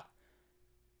not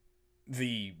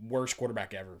the worst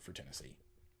quarterback ever for Tennessee.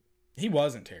 He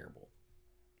wasn't terrible.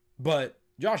 But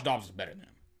Josh Dobbs is better than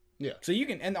him. Yeah. So you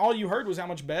can, and all you heard was how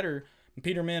much better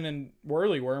Peterman and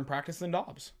Worley were in practice than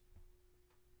Dobbs.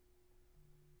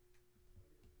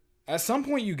 At some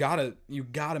point you gotta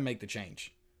make the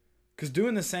change. Because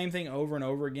doing the same thing over and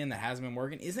over again that hasn't been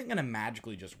working isn't gonna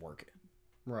magically just work it.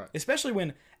 Right. Especially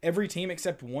when every team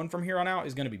except one from here on out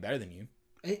is going to be better than you.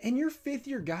 And your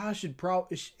fifth-year guy should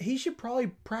probably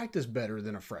practice better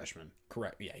than a freshman.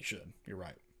 Correct. Yeah, he should. You're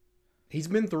right. He's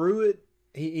been through it.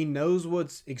 He knows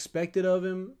what's expected of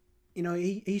him. You know,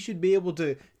 he should be able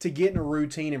to get in a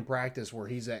routine in practice where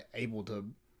he's able to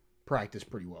practice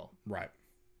pretty well. Right.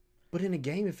 But in a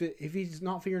game, if he's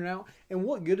not figuring it out, and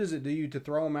what good does it do you to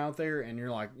throw him out there and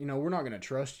you're like, you know, we're not going to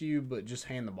trust you, but just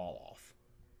hand the ball off.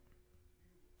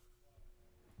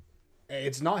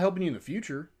 It's not helping you in the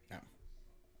future. No.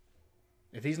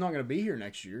 If he's not going to be here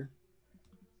next year,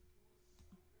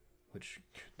 which,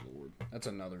 good Lord, that's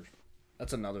another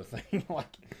thing.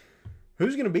 Like,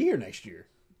 who's going to be here next year?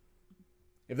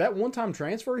 If that one-time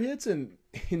transfer hits in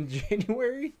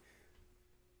January,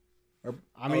 or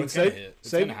I mean, it's gonna hit.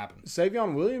 It's gonna happen.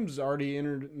 Savion Williams already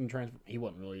entered in transfer. He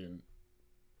wasn't really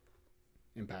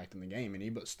impacting the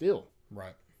game, but still,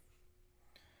 right.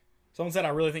 Someone said, I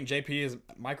really think JP is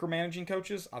micromanaging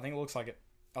coaches. I think it looks like it.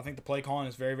 I think the play calling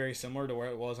is very, very similar to where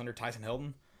it was under Tyson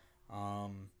Hilton. I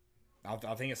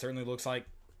think it certainly looks like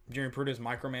Jeremy Pruitt is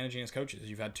micromanaging his coaches.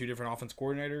 You've had two different offense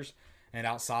coordinators, and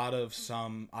outside of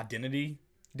some identity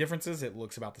differences, it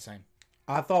looks about the same.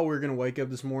 I thought we were going to wake up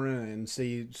this morning and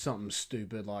see something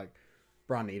stupid like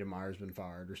Brian Niedermeyer's been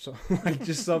fired or something. Like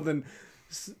just something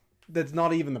that's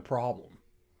not even the problem.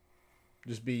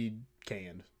 Just be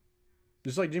canned.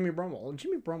 Just like Jimmy Brumwell.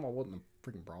 Jimmy Brumwell wasn't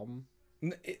the freaking problem.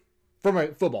 From a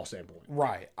football standpoint.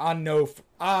 Right. I know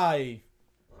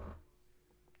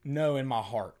in my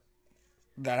heart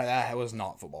that was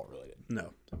not football related.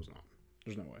 No, that was not.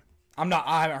 There's no way.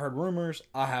 I haven't heard rumors.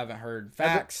 I haven't heard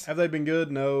facts. Have they been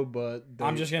good? No, but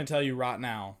I'm just going to tell you right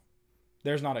now,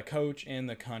 there's not a coach in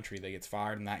the country that gets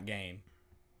fired in that game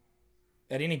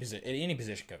at any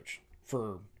position coach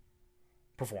for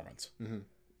performance. Mm-hmm.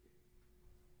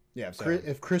 Yeah,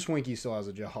 if Chris Winkie still has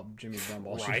a job, Jimmy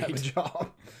Brumwell should have a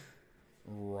job.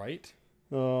 Right.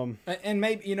 And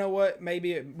maybe, you know what?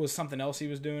 Maybe it was something else he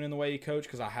was doing in the way he coached,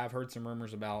 because I have heard some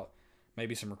rumors about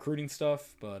maybe some recruiting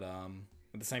stuff, but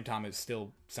at the same time, it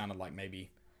still sounded like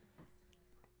maybe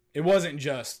it wasn't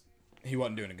just he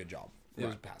wasn't doing a good job. It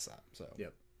was past that. So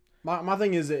yep. My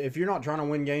thing is that if you're not trying to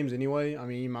win games anyway, I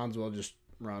mean, you might as well just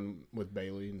run with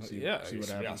Bailey and see what happens.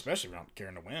 Yeah, especially if you're not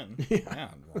caring to win.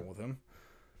 Yeah. I'm wrong with him.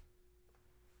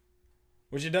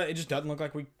 Which it just doesn't look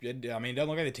like it doesn't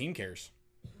look like the team cares.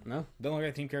 No. It doesn't look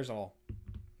like the team cares at all.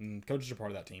 And coaches are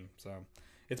part of that team, so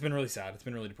it's been really sad. It's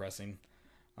been really depressing.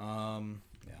 Yeah,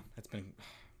 it's been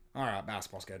all right.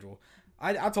 Basketball schedule.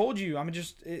 I told you.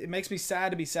 It makes me sad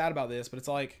to be sad about this, but it's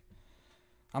like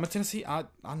I'm a Tennessee. I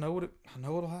know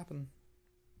what'll happen.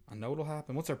 I know what'll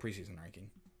happen. What's our preseason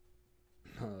ranking?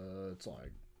 It's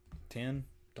like 10,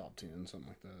 top 10, something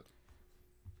like that.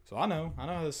 So I know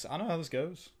how this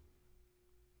goes.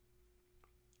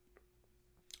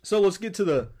 So let's get to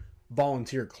the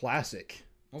Volunteer Classic.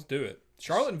 Let's do it.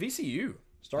 Charlotte and VCU.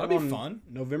 Start That'll on be fun.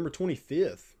 November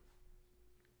 25th.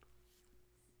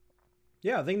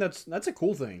 Yeah, I think that's a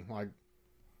cool thing. Like,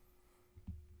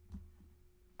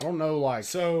 I don't know, like...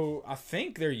 So, I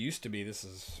think there used to be, this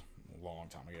is a long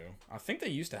time ago, I think they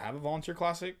used to have a Volunteer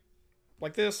Classic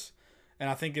like this, and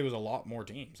I think it was a lot more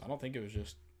teams. I don't think it was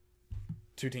just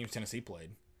 2 teams Tennessee played.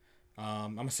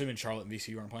 I'm assuming Charlotte and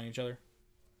VCU aren't playing each other.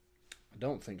 I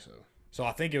don't think so. So,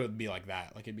 I think it would be like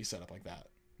that. Like, it'd be set up like that.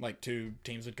 Like, 2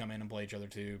 teams would come in and play each other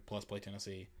too, plus play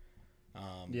Tennessee.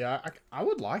 Yeah, I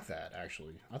would like that,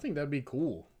 actually. I think that'd be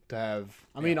cool to have.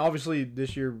 I mean, obviously,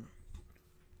 this year,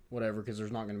 whatever, because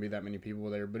there's not going to be that many people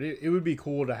there. But it would be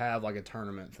cool to have, like, a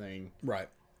tournament thing Right.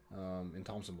 in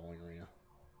Thompson Bowling Arena.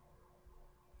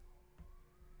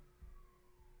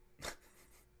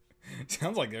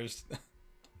 Sounds like there's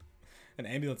an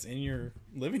ambulance in your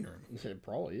living room. It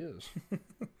probably is.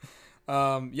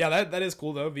 Yeah, that is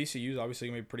cool, though. VCU is obviously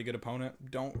going to be a pretty good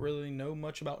opponent. Don't really know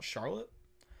much about Charlotte.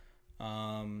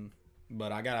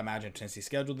 But I got to imagine Tennessee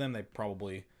scheduled them. They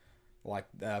probably, like,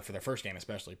 for their first game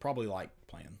especially, probably like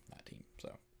playing that team.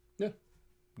 So, Yeah.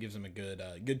 Gives them a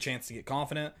good chance to get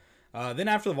confident. Then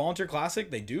after the Volunteer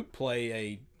Classic, they do play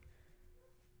a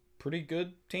pretty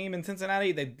good team in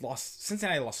Cincinnati.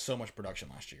 Cincinnati lost so much production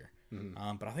last year.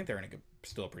 Mm-hmm. But I think they're in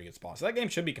still a pretty good spot. So that game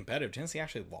should be competitive. Tennessee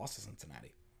actually lost to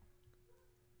Cincinnati.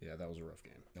 Yeah, that was a rough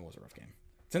game. It was a rough game.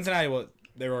 Cincinnati,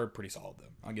 they were pretty solid, though.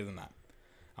 I'll give them that.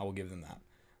 I will give them that.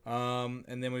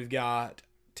 And then we've got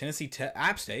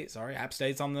App State. App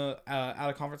State's on the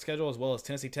out-of-conference schedule, as well as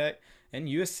Tennessee Tech and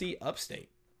USC Upstate.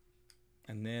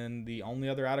 And then the only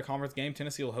other out-of-conference game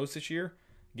Tennessee will host this year,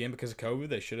 again, because of COVID,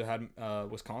 they should have had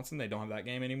Wisconsin. They don't have that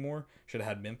game anymore. Should have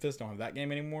had Memphis. Don't have that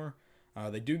game anymore.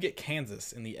 They do get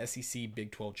Kansas in the SEC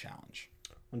Big 12 Challenge.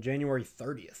 On January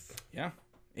 30th. Yeah.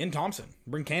 In Thompson.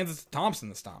 Bring Kansas to Thompson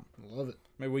this time. Love it.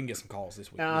 Maybe we can get some calls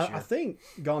this week. Now, this year. I think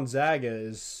Gonzaga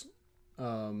is...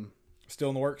 Still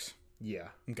in the works? Yeah.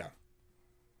 Okay.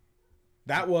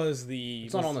 That was the...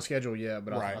 It's not on the schedule yet,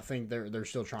 but Right. I think they're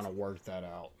still trying to work that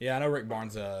out. Yeah, I know Rick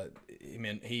Barnes,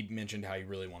 he mentioned how he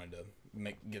really wanted to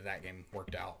get that game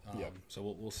worked out. Yep.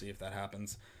 So we'll see if that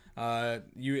happens.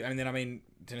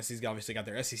 Tennessee's obviously got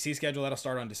their SEC schedule. That'll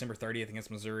start on December 30th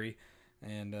against Missouri.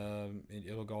 And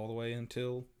it'll go all the way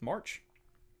until March.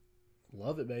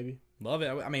 Love it, baby. Love it.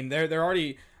 I mean, they're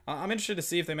already... I'm interested to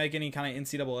see if they make any kind of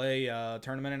NCAA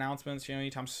tournament announcements,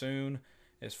 anytime soon,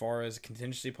 as far as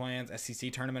contingency plans,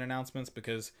 SEC tournament announcements,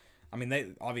 because, I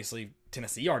mean,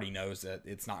 Tennessee already knows that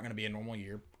it's not going to be a normal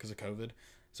year because of COVID.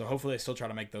 So hopefully they still try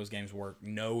to make those games work,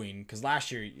 knowing, because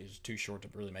last year it was too short to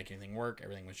really make anything work.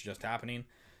 Everything was just happening.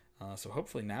 So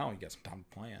hopefully now you got some time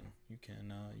to plan. You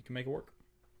can make it work.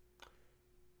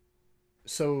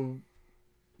 So,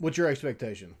 what's your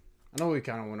expectation? I know we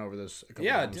kind of went over this a couple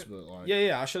times, but like...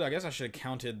 Yeah. I guess I should have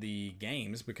counted the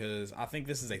games, because I think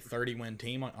this is a 30-win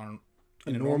team on a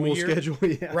in normal year. schedule.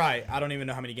 Yeah. Right. I don't even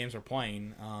know how many games we're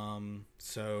playing.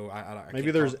 So I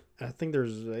Maybe can't count. I think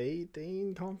there's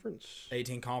 18 conference.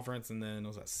 18 conference, and then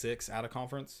was that 6 out of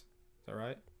conference? Is that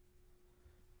right?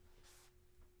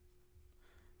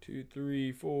 2,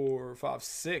 3, 4, 5,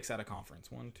 6 out of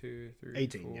conference. 1, 2, 3,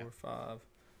 18, 4, yeah. 5,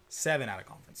 7 out of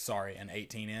conference. Sorry, and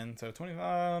 18 in. So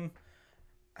 25.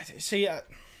 See,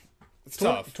 it's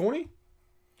tough. 20?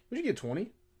 Would you get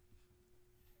 20?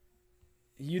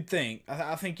 You'd think.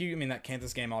 I think that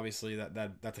Kansas game, obviously,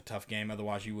 that's a tough game.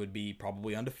 Otherwise, you would be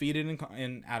probably undefeated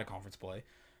in out of conference play.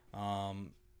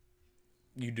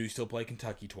 You do still play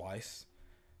Kentucky twice.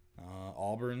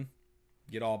 Auburn,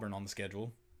 get Auburn on the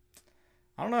schedule.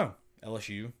 I don't know.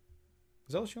 LSU.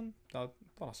 Is LSU on? I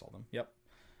thought I saw them. Yep.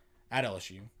 At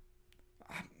LSU.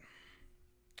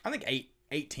 I think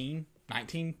 18,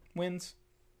 19 wins.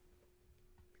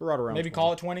 Right around Maybe 20.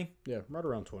 call it 20. Yeah, right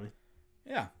around 20.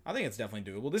 Yeah, I think it's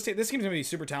definitely doable. This team's going to be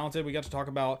super talented. We got to talk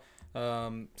about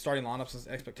starting lineups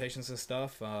and expectations and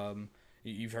stuff.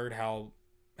 You've heard how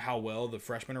well the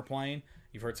freshmen are playing.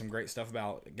 You've heard some great stuff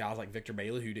about guys like Victor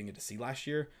Bailey, who you didn't get to see last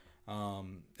year.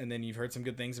 And then you've heard some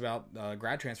good things about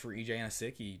grad transfer EJ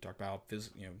Anasik. He talked about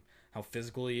how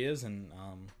physical he is, and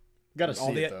Got to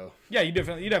see it though. Yeah, you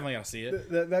definitely got to see it.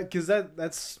 Because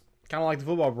that's kind of like the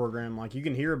football program. Like you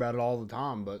can hear about it all the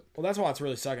time, but Well, that's why it's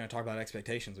really sucking to talk about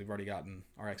expectations. We've already gotten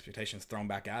our expectations thrown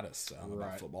back at us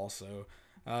about football. So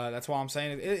that's why I'm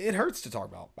saying it hurts to talk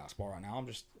about basketball right now.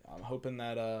 I'm hoping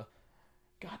that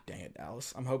God dang it,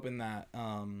 Dallas. I'm hoping that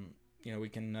we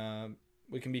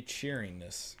can be cheering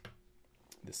this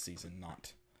season,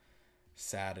 not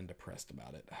sad and depressed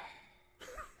about it.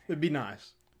 it'd be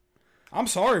nice. I'm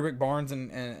sorry, Rick Barnes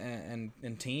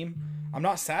and team. I'm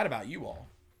not sad about you all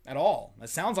at all. It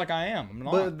sounds like I am. I'm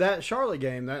not. But that Charlotte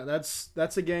game,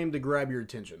 that's a game to grab your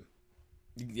attention.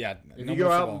 Yeah. If you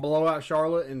go out and blow out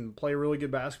Charlotte and play a really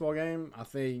good basketball game, I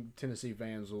think Tennessee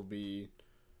fans will be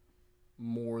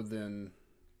more than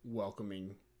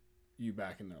welcoming you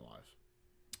back in their lives.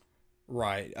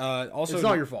 Right. Also, it's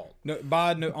not your fault.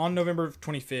 On November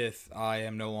 25th, I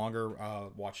am no longer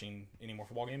watching any more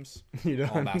football games. You know,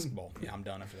 all basketball. Yeah, I'm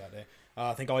done after that day.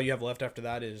 I think all you have left after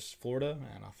that is Florida,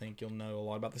 and I think you'll know a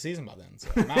lot about the season by then. So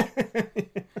I'm out.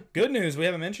 Good news, we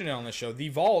haven't mentioned it on this show. The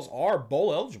Vols are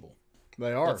bowl eligible.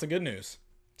 They are. That's the good news.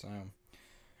 So,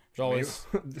 there's always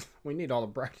we need all the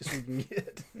practice we can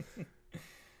get.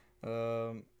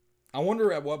 I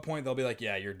wonder at what point they'll be like,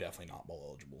 yeah, you're definitely not bowl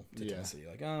eligible to Tennessee.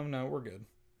 Like, no, we're good.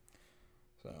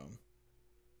 So,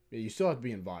 yeah, you still have to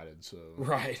be invited. So,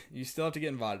 right, you still have to get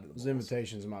invited to the those bowls.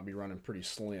 invitations might be running pretty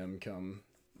slim come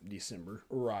December.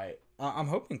 Right. I'm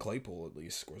hoping Claypool at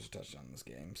least scores a touchdown in this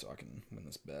game so I can win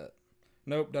this bet.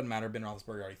 Nope, doesn't matter. Ben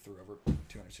Roethlisberger already threw over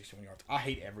 261 yards. I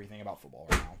hate everything about football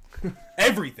right now.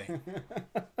 Everything.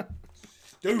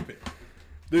 Stupid.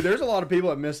 Dude, there's a lot of people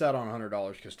that missed out on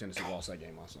 $100 because Tennessee lost that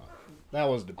game last night. That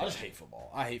was I depressing. just hate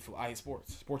football. I hate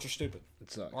sports. Sports are stupid.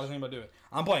 It sucks. Why does anybody do it?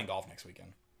 I'm playing golf next weekend.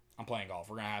 I'm playing golf.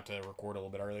 We're gonna have to record a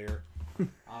little bit earlier.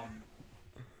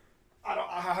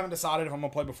 I haven't decided if I'm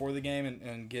gonna play before the game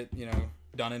and get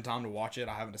done in time to watch it.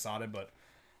 I haven't decided, but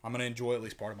I'm gonna enjoy at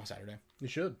least part of my Saturday. You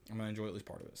should. I'm gonna enjoy at least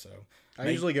part of it. So I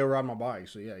usually go ride my bike,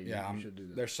 so you should do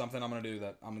that. There's something I'm gonna do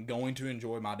that I'm going to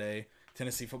enjoy my day.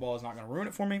 Tennessee football is not gonna ruin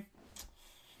it for me.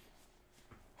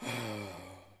 I'm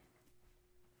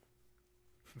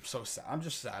so sad. I'm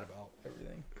just sad about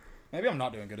everything. Maybe I'm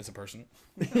not doing good as a person.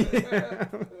 You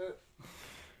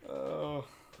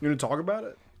gonna talk about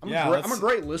it? I'm a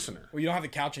great listener. Well, you don't have the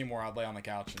couch anymore. I'd lay on the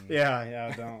couch and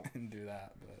I don't. and do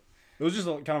that. But It was just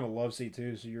kind of a love seat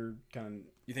too, so your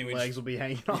you think legs will be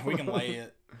hanging off. we can lay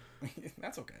it?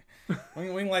 That's okay. We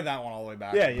can lay that one all the way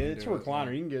back. Yeah, it's a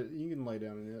recliner. You can lay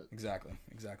down in it. Exactly.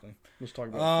 Let's talk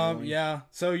about. Yeah.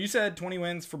 So you said 20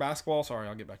 wins for basketball. Sorry,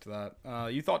 I'll get back to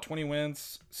that. You thought 20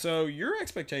 wins. So your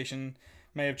expectation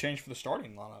may have changed for the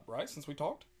starting lineup, right? Since we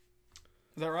talked.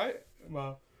 Is that right?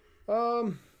 I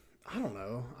don't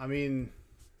know. I mean,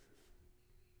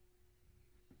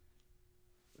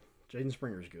 Jaden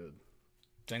Springer's good.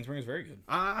 Jaden Springer's very good.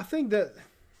 I think that.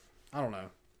 I don't know.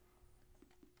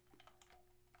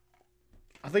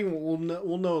 I think we'll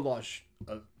know a lot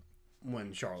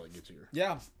when Charlotte gets here.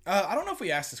 Yeah. I don't know if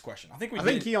we asked this question. I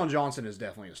think Keon Johnson is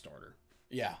definitely a starter.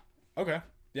 Yeah. Okay.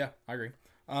 Yeah, I agree.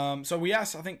 So we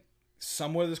asked, I think,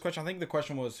 somewhat of this question. I think the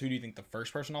question was, who do you think the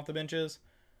first person off the bench is?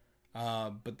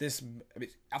 But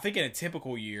I think in a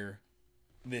typical year,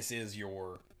 this is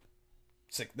your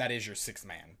sixth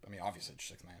man. I mean, obviously it's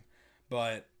your sixth man.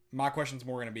 But my question's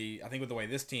more going to be, I think with the way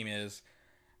this team is,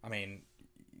 I mean,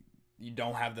 you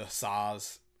don't have the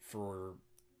size for,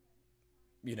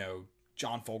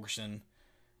 John Fulkerson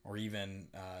or even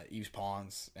Yves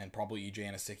Pons and probably EJ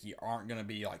Anasicki aren't going to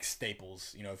be like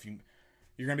staples. If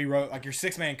you're going to be like your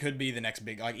sixth man could be the next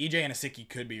big, like EJ Anasicki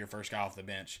could be your first guy off the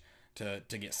bench to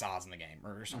get size in the game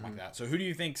or something like that. So who do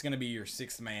you think is going to be your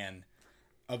sixth man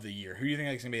of the year? Who do you think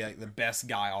is going to be like the best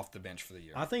guy off the bench for the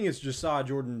year? I think it's Josiah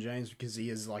Jordan-James because he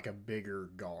is like a bigger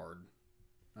guard.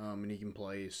 And he can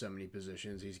play so many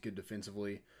positions. He's good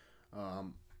defensively.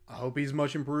 I hope he's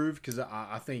much improved because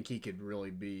I think he could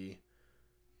really be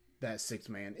that sixth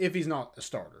man if he's not a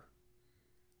starter.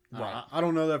 Right. I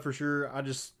don't know that for sure.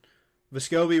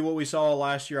 Vescovi, what we saw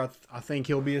last year, I think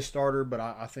he'll be a starter, but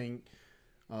I think,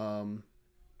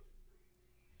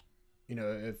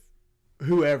 if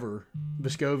whoever,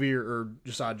 Vescovi or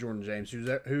Josiah Jordan-James,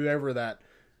 whoever that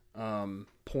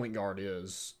point guard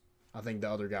is, I think the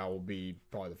other guy will be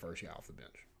probably the first guy off the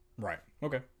bench. Right.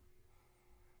 Okay.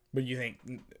 But do you think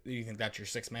that's your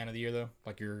sixth man of the year though?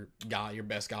 Like your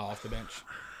best guy off the bench?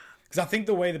 Because I think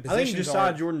the way the positions I think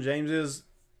Josiah Jordan-James is.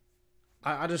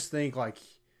 I just think like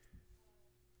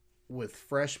with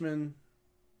freshmen,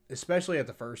 especially at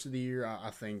the first of the year, I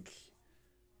think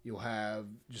you'll have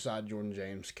Josiah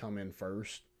Jordan-James come in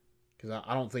first because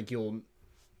I don't think you'll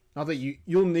Not that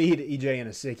you'll need EJ and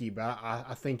Asicki, but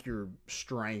I think your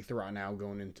strength right now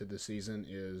going into the season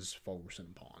is Fulkerson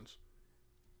and Pons.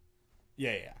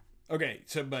 Yeah. Okay,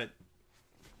 so but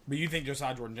you think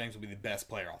Josiah Jordan-James will be the best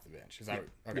player off the bench? Is that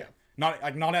okay? Yeah.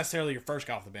 Not necessarily your first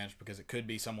guy off the bench because it could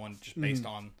be someone just based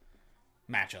on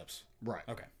matchups. Right.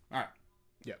 Okay. All right.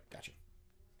 Yeah. Gotcha.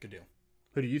 Good deal.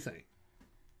 Who do you think?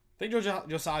 I think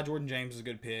Josiah Jordan-James is a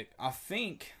good pick. I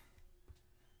think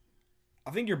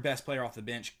your best player off the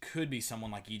bench could be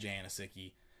someone like EJ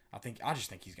Anasicki. I just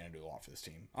think he's going to do a lot for this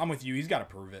team. I'm with you. He's got to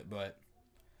prove it, but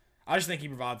I just think he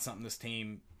provides something this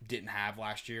team didn't have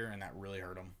last year, and that really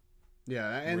hurt him.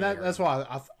 Yeah, and that's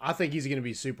why I think he's going to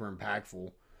be super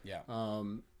impactful. Yeah.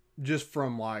 Just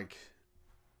from like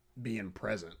being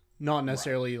present, not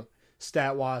necessarily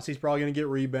stat wise. He's probably going to get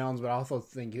rebounds, but I also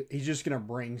think he's just going to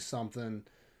bring something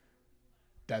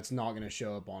that's not going to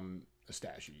show up on a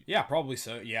stat sheet. Yeah, probably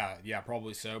so. Yeah,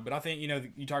 probably so. But I think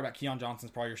you talk about Keon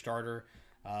Johnson's probably your starter,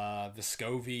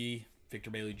 Vescovi, Victor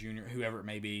Bailey Jr., whoever it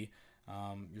may be,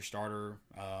 your starter.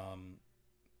 I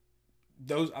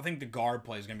think the guard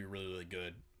play is going to be really, really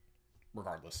good,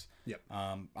 regardless. Yep.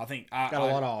 I think got a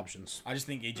lot of options. I just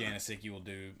think EJ Anasicki will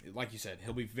do, like you said,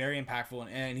 he'll be very impactful,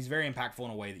 and he's very impactful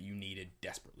in a way that you needed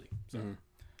desperately. So,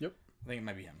 Yep. I think it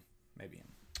might be him.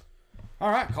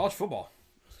 All right, college football.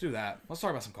 Let's do that. Let's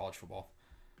talk about some college football.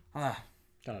 Kind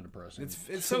of depressing.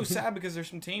 It's so sad because there's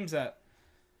some teams that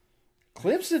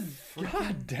Clemson.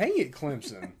 God dang it,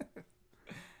 Clemson.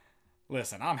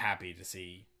 Listen, I'm happy to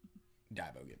see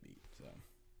Dabo get beat. So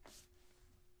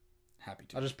happy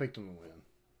to. I just picked them to win.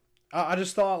 I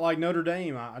just thought like Notre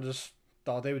Dame. I just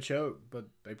thought they would choke, but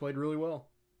they played really well.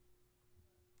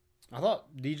 I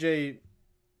thought DJ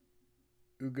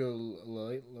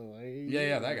Uiagalelei.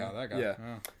 Yeah, that guy. Yeah.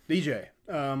 DJ.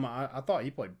 I thought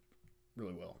he played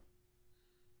really well.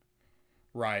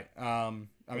 Right. I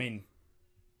mean,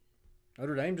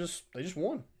 Notre Dame just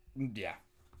won. Yeah.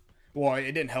 Well,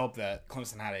 it didn't help that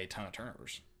Clemson had a ton of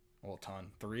turnovers. Well, a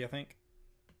ton. 3, I think.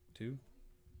 2?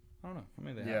 I don't know. How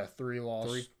many they had? Yeah, 3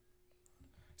 losses. 3.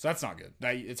 So that's not good.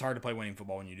 It's hard to play winning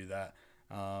football when you do that.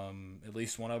 At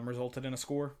least one of them resulted in a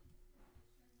score.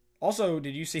 Also,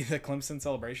 did you see the Clemson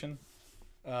celebration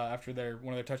after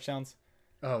one of their touchdowns?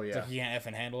 Oh, yeah. It's like you can't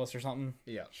effing handle us or something.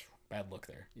 Yeah. Bad look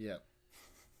there. Yeah.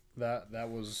 That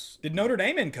was... Did Notre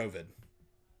Dame end COVID?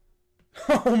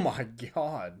 Oh, my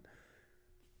God.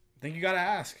 I think you got to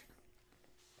ask.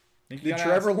 Did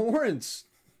Trevor Lawrence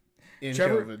in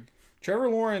COVID? Trevor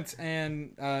Lawrence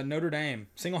and Notre Dame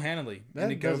single-handedly.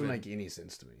 That doesn't make any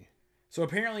sense to me. So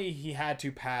apparently he had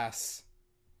to pass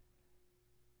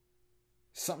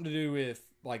something to do with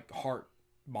like heart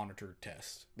monitor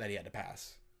test that he had to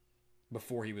pass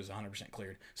before he was 100%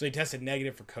 cleared. So he tested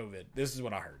negative for COVID. This is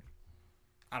what I heard.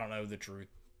 I don't know the truth.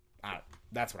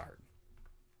 That's what I heard.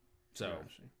 So,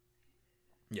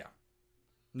 yeah.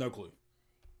 No clue.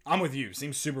 I'm with you.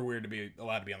 Seems super weird to be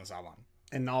allowed to be on the sideline.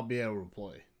 And not be able to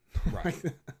play. Right.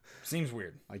 Seems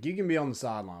weird. Like, you can be on the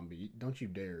sideline, but don't you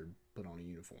dare put on a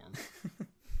uniform.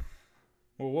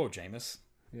 Whoa, Jameis.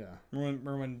 Yeah.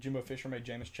 Remember when Jimbo Fisher made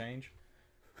Jameis change?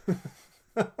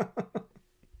 I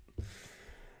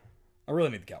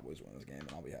really need the Cowboys to win this game,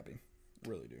 and I'll be happy.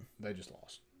 Really do. They just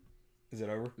lost. Is it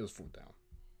over? It was 4th down.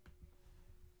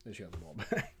 They should have the ball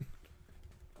back.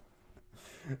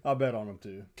 I bet on them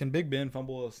too. Can Big Ben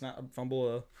fumble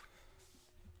a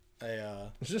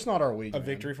It's just not our week. A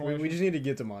victory for we just need to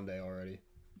get to Monday already.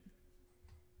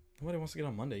 Nobody wants to get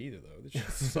on Monday either, though. This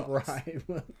just sucks. Right.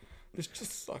 This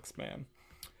just sucks, man.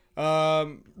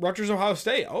 Rutgers, Ohio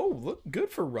State. Oh, look good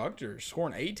for Rutgers.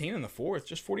 Scoring 18 in the 4th.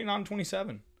 Just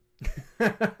 49-27.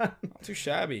 Not too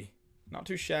shabby.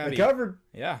 They covered.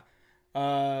 Yeah.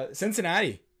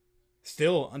 Cincinnati.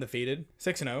 Still undefeated.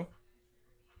 6-0.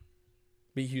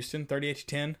 Beat Houston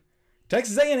 38-10.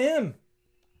 Texas A&M.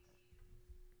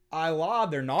 I lied.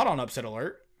 They're not on upset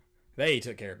alert. They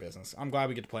took care of business. I'm glad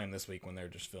we get to play them this week when they're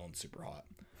just feeling super hot.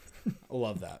 I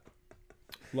love that.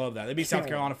 Love that. They beat South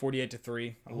Carolina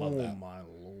 48-3. I love that. Oh, my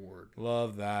Lord.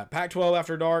 Love that. Pac-12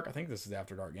 after dark. I think this is the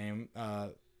after dark game.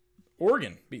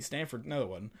 Oregon beat Stanford. No, it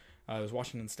wasn't. It was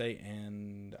Washington State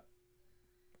and...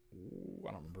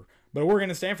 I don't remember. But Oregon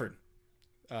and Stanford.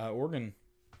 Oregon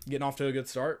getting off to a good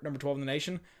start. Number 12 in the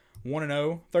nation.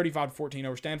 1-0. 35-14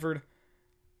 over Stanford.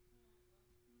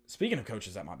 Speaking of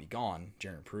coaches that might be gone,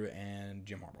 Jeremy Pruitt and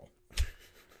Jim Harbaugh.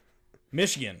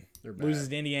 Michigan loses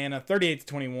to Indiana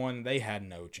 38-21. They had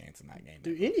no chance in that game.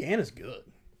 Dude, Indiana's good.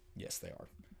 Yes, they are.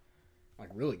 Like,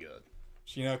 really good.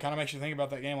 So, it kind of makes you think about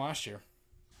that game last year.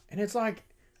 And it's like,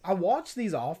 I watch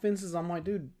these offenses, I'm like,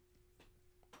 dude,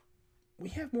 we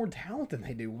have more talent than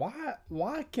they do.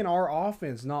 Why can our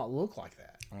offense not look like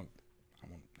that? I don't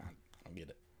get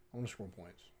it. I want to score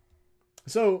points.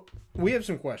 So we have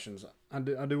some questions. I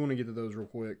do want to get to those real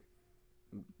quick.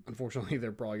 Unfortunately,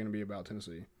 they're probably going to be about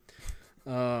Tennessee.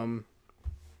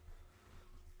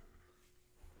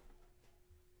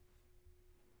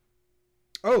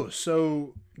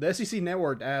 So the SEC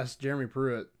Network asked Jeremy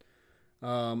Pruitt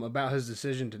about his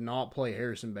decision to not play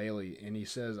Harrison Bailey, and he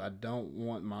says, "I don't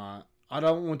want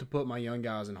to put my young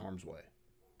guys in harm's way."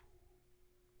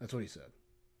 That's what he said.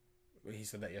 He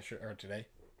said that yesterday or today.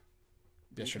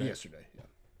 Yesterday, yeah.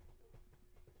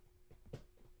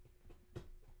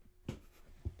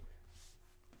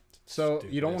 So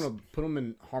Stupid. you don't want to put them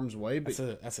in harm's way, but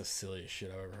That's the silliest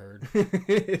shit I've ever heard.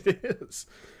 it is.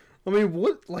 I mean,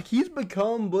 what? Like, he's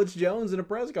become Butch Jones in a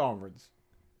press conference.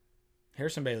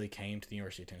 Harrison Bailey came to the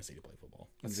University of Tennessee to play football.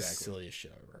 That's Exactly. the silliest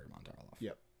shit I've ever heard in my entire life.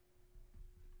 Yep.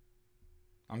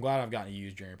 I'm glad I've gotten to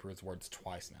use Jeremy Pruitt's words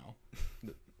twice now.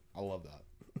 I love that.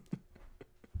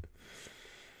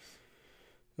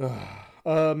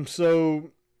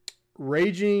 So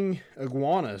Raging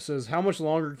Iguana says, how much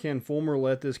longer can Fulmer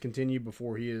let this continue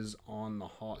before he is on the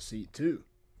hot seat too?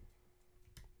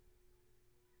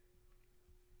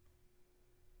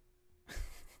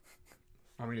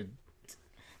 I mean,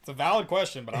 It's a valid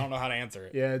question, but I don't know how to answer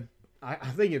it. yeah, I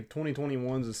think if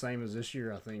 2021 is the same as this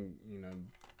year, I think,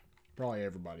 probably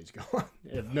everybody's gone.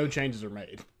 If no changes are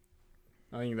made.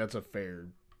 I think that's a fair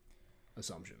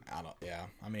assumption. I don't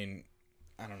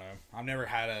know. I've never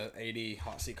had a AD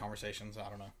hot seat conversation, so I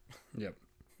don't know. Yep.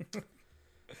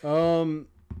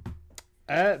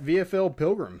 At VFL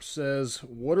Pilgrim says,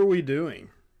 what are we doing?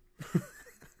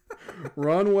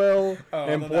 Run well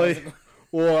and play.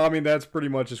 Well, I mean, that's pretty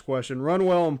much his question. Run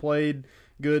well and played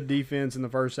good defense in the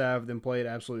first half, then played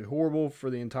absolutely horrible for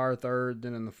the entire third.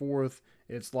 Then in the fourth,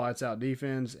 it's lights out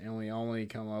defense, and we only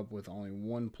come up with only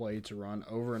one play to run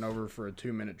over and over for a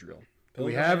 2-minute drill. Do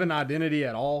we have an identity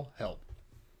at all? Help.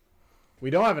 We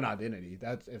don't have an identity.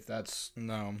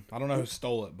 No, I don't know who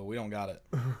stole it, but we don't got it.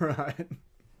 Right.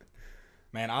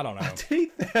 Man, I don't know.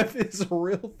 Identity theft is a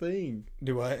real thing.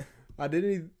 Do what?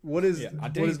 Identity. What is?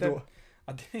 Identity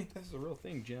that's a real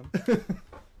thing, Jim.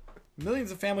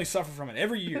 Millions of families suffer from it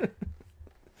every year.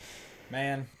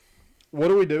 Man, what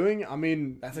are we doing? I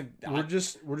mean, we're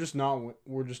just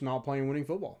not playing winning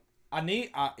football. But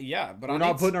We're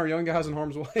not putting our young guys in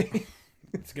harm's way.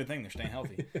 It's a good thing they're staying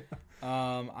healthy.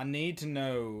 I need to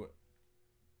know.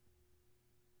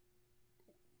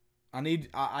 I need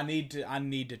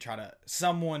to try to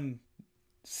someone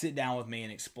sit down with me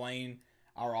and explain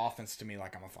our offense to me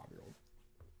like I'm a 5-year-old,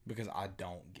 because I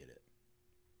don't get it.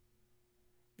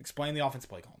 Explain the offense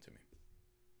play calling to me.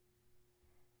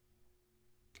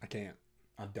 I can't.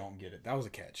 I don't get it. That was a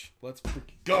catch. Let's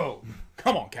freaking go.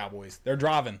 Come on, Cowboys. They're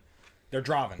driving. They're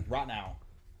driving right now.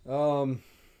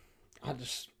 I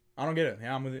don't get it.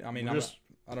 Yeah, I'm with you. I mean,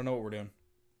 I don't know what we're doing.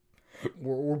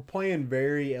 We're playing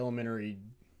very elementary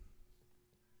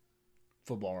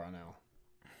football right now.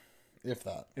 If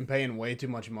that. And paying way too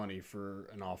much money for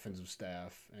an offensive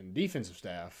staff and defensive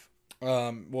staff.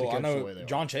 Well, I know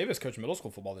John Chavis coached middle school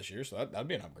football this year, so that'd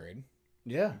be an upgrade.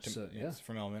 Yeah. It's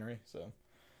from elementary, so.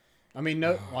 I mean,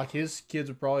 like his kids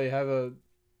would probably have a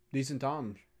decent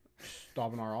time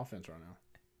stopping our offense right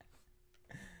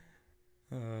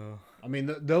now. I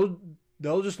mean,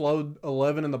 they'll just load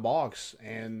 11 in the box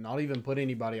and not even put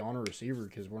anybody on a receiver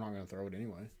because we're not going to throw it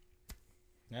anyway.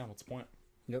 Yeah, what's the point?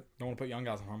 Yep. Don't want to put young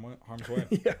guys in harm's way.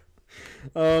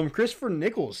 Yeah. Christopher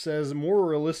Nichols says, more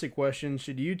realistic question,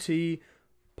 should UT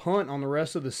punt on the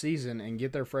rest of the season and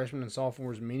get their freshmen and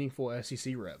sophomores meaningful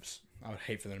SEC reps? I would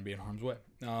hate for them to be in harm's way.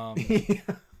 I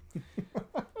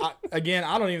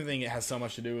don't even think it has so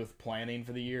much to do with planning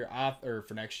for the year or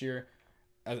for next year.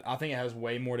 I think it has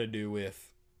way more to do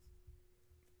with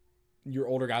your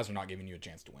older guys are not giving you a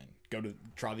chance to win.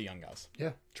 Try the young guys.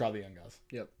 Yeah. Try the young guys.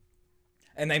 Yep.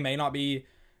 And they may not be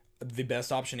the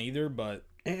best option either, but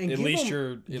and at least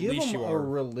you are a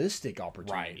realistic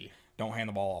opportunity. Right. Don't hand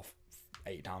the ball off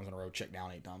 8 times in a row. Check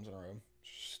down 8 times in a row.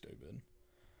 Stupid.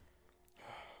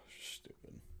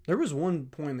 There was one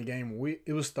point in the game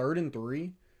it was 3rd and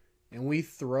 3, and we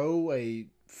throw a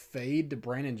fade to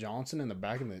Brandon Johnson in the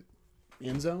back of the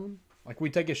end zone. Like, we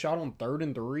take a shot on 3rd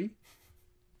and 3.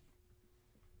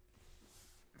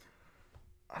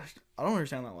 I don't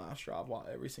understand that last drive. Why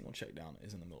every single check down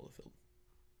is in the middle of the field.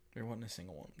 There wasn't a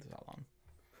single one in the sideline.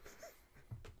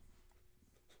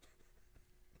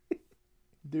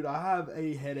 Dude, I have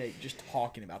a headache just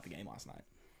talking about the game last night.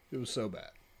 It was so bad.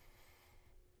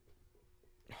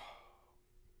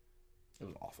 It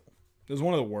was awful. It was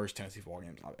one of the worst Tennessee football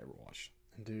games I've ever watched.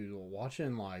 Dude,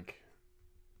 watching like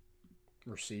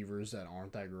receivers that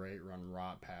aren't that great run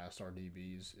right past our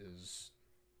DBs is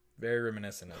Very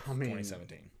reminiscent of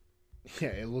 2017. Yeah,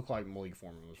 it looked like Malik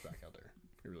Foreman was back out there.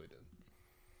 It really did.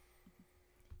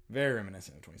 Very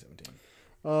reminiscent of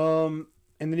 2017.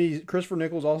 And then Christopher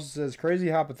Nichols also says, crazy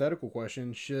hypothetical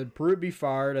question. Should Pruitt be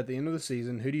fired at the end of the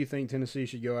season? Who do you think Tennessee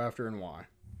should go after and why?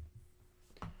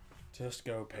 Just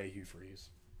go pay Hugh Freeze.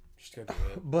 Just go do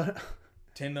it. But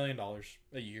 $10 million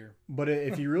a year. But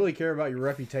if you really care about your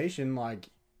reputation, like,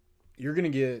 you're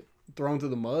going to get thrown through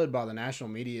the mud by the national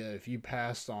media if you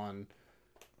passed on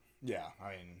Yeah,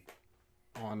 I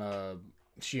mean,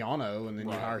 Shiano and then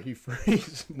you Right. hire Hugh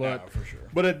Freeze. But no, for sure.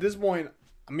 But at this point,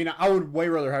 I mean, I would way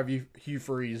rather have Hugh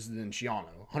Freeze than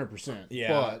Shiano, 100%.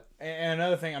 Yeah. But And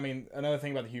another thing, another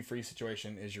thing about the Hugh Freeze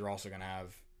situation is you're also going to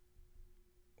have,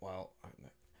 well,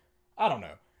 I don't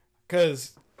know.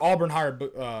 Because Auburn hired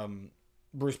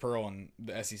Bruce Pearl, and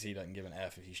the SEC doesn't give an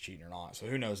F if he's cheating or not. So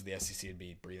who knows if the SEC would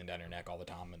be breathing down your neck all the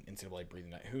time and NCAA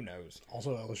breathing down. Who knows?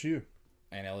 also LSU,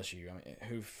 And LSU. I mean,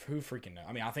 who freaking knows?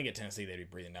 I mean, I think at Tennessee they'd be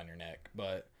breathing down your neck,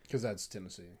 but because that's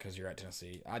Tennessee. because you're at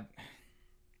Tennessee,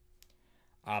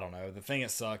 I don't know. The thing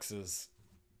that sucks is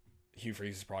Hugh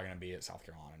Freeze is probably going to be at South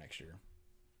Carolina next year.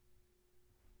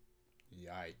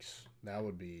 Yikes. That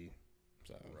would be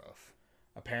So rough.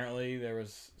 apparently there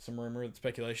was some rumor,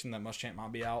 speculation that Muschamp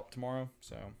might be out tomorrow.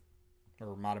 So,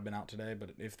 or might have been out today,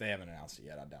 but if they haven't announced it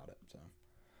yet, I doubt it. So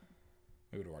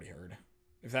we would have already heard.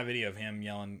 If that video of him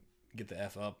yelling "Get the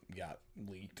F up" got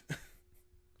leaked,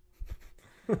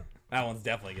 that one's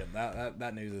definitely getting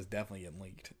that news is definitely getting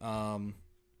leaked.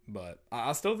 But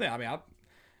I still think.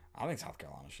 I think South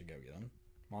Carolina should go get him.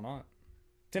 Why not?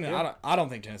 I don't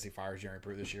think Tennessee fires Jeremy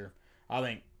Pruitt this year. I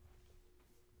think.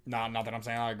 Not that I'm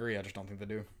saying I agree. I just don't think they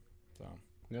do. So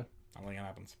Yeah. I don't think it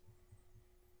happens.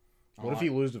 What if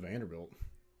you lose to Vanderbilt?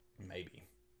 Maybe.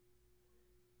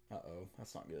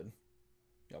 That's not good.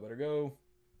 Y'all better go.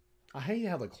 I hate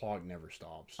how the clock never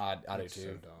stops. I do That's too.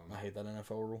 so dumb. I hate that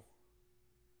NFL rule.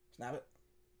 Snap it.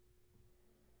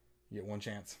 You get one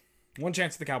chance. One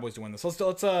chance for the Cowboys to win this. Let's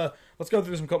go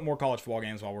through some more college football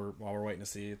games while we're waiting to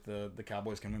see if the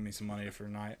Cowboys can win me some money for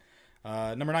tonight.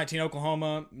 Number 19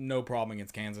 Oklahoma, no problem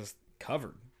against Kansas.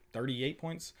 Covered 38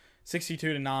 points,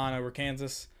 62-9 over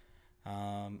Kansas.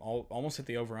 Almost hit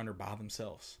the over under by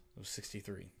themselves. It was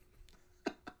 63.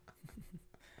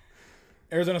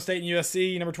 Arizona State and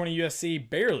USC, number 20 USC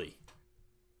barely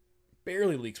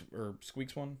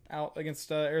squeaks one out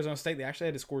against Arizona State. They actually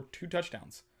had to score 2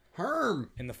 touchdowns Herm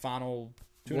in the final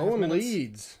 2.5 blowing minutes.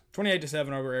 leads.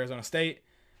 28-7 over Arizona State.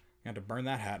 You have to burn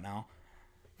that hat now.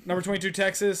 Number 22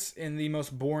 Texas, in the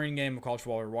most boring game of college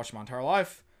football I've ever watched in my entire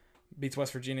life, beats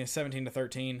West Virginia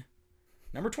 17-13.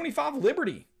 Number 25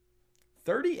 Liberty,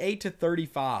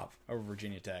 38-35 over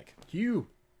Virginia Tech. Hugh.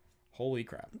 Holy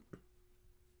crap!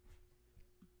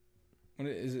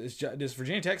 Does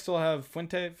Virginia Tech still have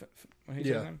Fuente?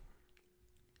 Yeah.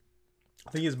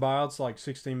 I think his buyout's like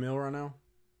 $16 million right now.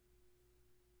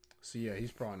 So yeah,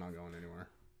 he's probably not going anywhere.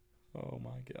 Oh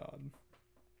my god,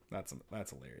 that's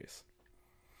hilarious.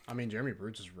 I mean, Jeremy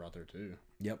Pruitt is out there too.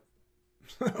 Yep.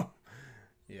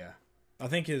 Yeah. I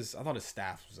thought his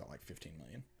staff was at like 15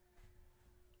 million.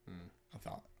 I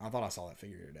thought I saw that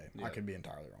figure today. Yeah. I could be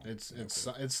entirely wrong.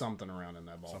 It's something around in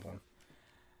that ballpark. Something.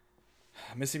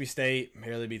 Mississippi State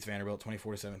barely beats Vanderbilt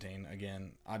 24-17.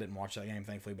 Again, I didn't watch that game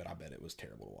thankfully, but I bet it was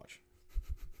terrible to watch.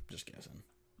 Just guessing.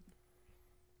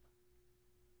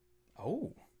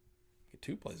 Oh, get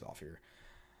 2 plays off here.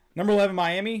 Number 11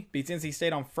 Miami beats NC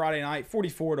State on Friday night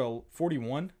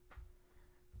 44-41.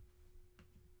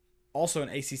 Also an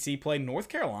ACC play, North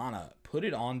Carolina put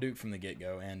it on Duke from the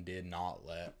get-go and did not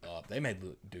let up. They made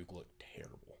Duke look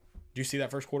terrible. Did you see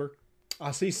that first quarter?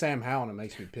 I see Sam Howell and it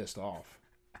makes me pissed off.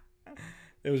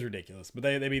 It was ridiculous. But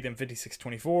they beat them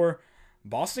 56-24.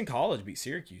 Boston College beat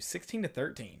Syracuse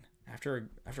 16-13 after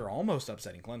almost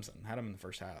upsetting Clemson. Had them in the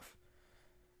first half.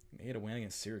 They had a win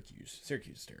against Syracuse.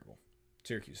 Syracuse is terrible.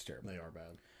 They are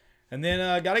bad. And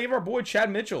then got to give our boy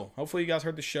Chad Mitchell. Hopefully you guys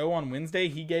heard the show on Wednesday.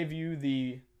 He gave you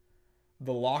the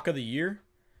lock of the year.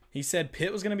 He said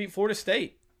Pitt was going to beat Florida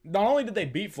State. Not only did they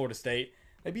beat Florida State,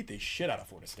 they beat the shit out of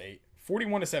Florida State.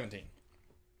 41-17.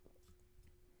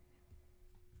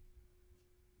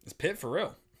 Is Pitt for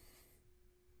real?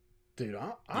 Dude,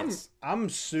 Yes. I'm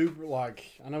super, like,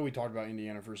 I know we talked about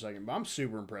Indiana for a second, but I'm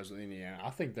super impressed with Indiana. I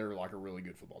think they're like a really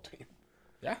good football team.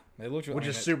 Yeah, they looked. Which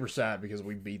is super sad because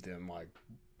we beat them like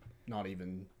not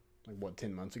even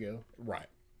 10 months ago. Right.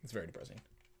 It's very depressing.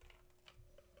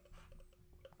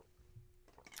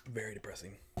 Very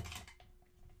depressing.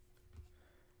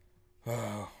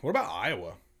 What about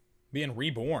Iowa being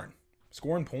reborn,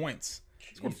 scoring points?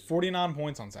 Scored 49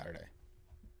 points on Saturday.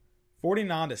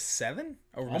 49-7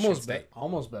 over Michigan State.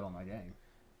 Almost bet on that game,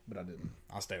 but I didn't.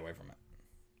 I'll stay away from it.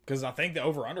 Because I think the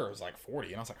over-under was like 40.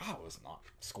 And I was like, oh, it's not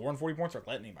scoring 40 points or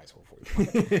letting anybody score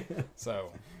 40 points. So,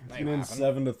 And then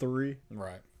 7-3.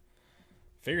 Right.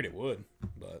 Figured it would,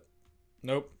 but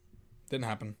nope. Didn't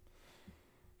happen.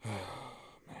 Oh,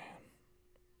 man.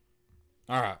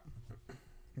 All right.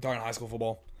 I'm talking high school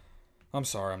football. I'm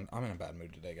sorry. I'm in a bad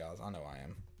mood today, guys. I know I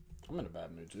am. I'm in a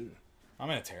bad mood, too. I've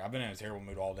been in a terrible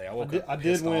mood all day. I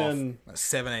did win at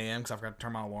 7 a.m. because I forgot to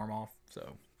turn my alarm off.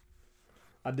 So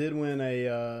I did win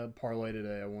a parlay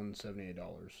today. I won $78,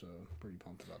 so pretty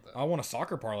pumped about that. I won a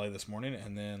soccer parlay this morning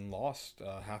and then lost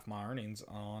half my earnings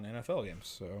on NFL games.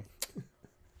 So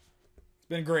it's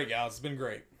been great, guys. It's been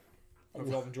great. Hope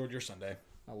y'all enjoyed your Sunday.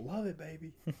 I love it,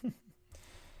 baby.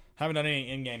 Haven't done any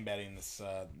in-game betting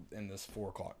in this 4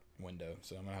 o'clock window,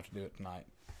 so I'm gonna have to do it tonight.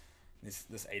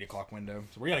 This 8 o'clock window.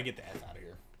 So we gotta get the F out of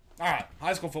here. All right,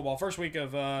 high school football. First week.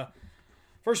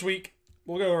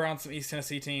 We'll go around some East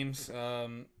Tennessee teams.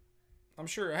 I'm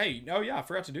sure. Hey, oh yeah, I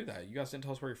forgot to do that. You guys didn't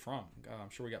tell us where you're from. I'm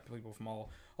sure we got people from all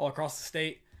across the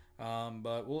state.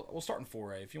 But we'll start in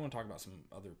 4A. If you want to talk about some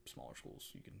other smaller schools,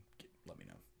 you can let me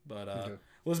know. But Okay.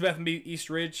 Elizabethton beat East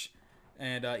Ridge,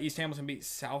 and East Hamilton beat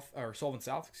Sullivan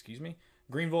South. Excuse me.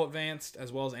 Greenville advanced,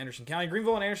 as well as Anderson County.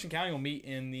 Greenville and Anderson County will meet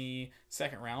in the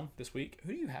second round this week.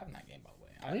 Who do you have in that game, by the way?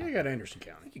 I think I got Anderson I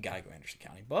County. think you gotta go Anderson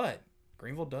County, but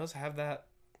Greenville does have that.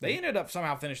 They ended up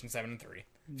somehow finishing 7-3. I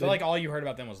feel like all you heard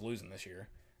about them was losing this year,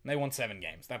 and they won 7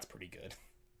 games. That's pretty good.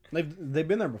 They've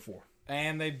been there before.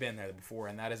 And they've been there before,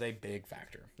 and that is a big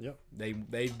factor. Yep.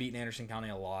 They've beaten Anderson County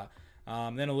a lot.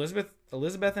 Then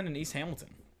Elizabethton and East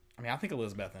Hamilton. I mean, I think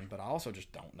Elizabethton, but I also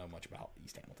just don't know much about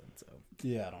East Hamilton. So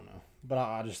Yeah, I don't know, but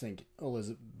I just think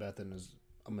Elizabethton is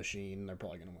a machine. They're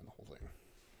probably gonna win the whole thing.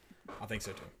 I think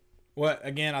so too. Well,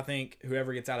 again, I think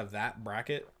whoever gets out of that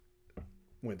bracket,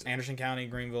 Wins. Anderson County,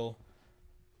 Greenville,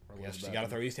 Or I guess you Elizabethton. got to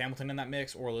throw East Hamilton in that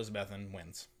mix, or Elizabethton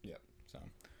wins. Yep. So,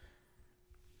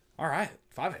 all right,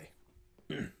 5A.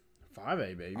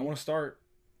 5A, baby. I want to start.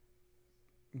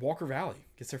 Walker Valley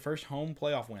gets their first home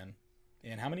playoff win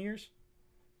in how many years?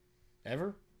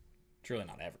 Ever? It's really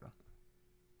not ever.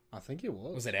 I think it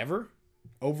was. Was it ever?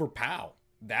 Over Powell.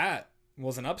 That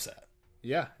was an upset.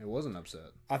 Yeah, it was an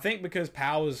upset. I think because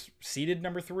Powell is seeded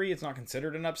number 3, it's not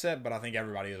considered an upset, but I think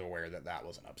everybody is aware that that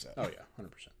was an upset. Oh yeah,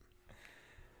 100%.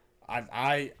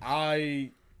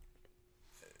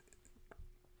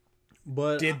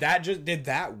 But Did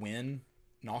that win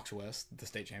Knox West the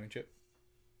state championship?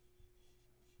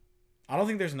 I don't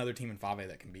think there's another team in 5A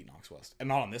that can beat Knox West, and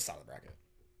not on this side of the bracket.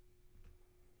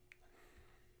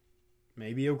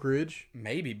 maybe Oak Ridge.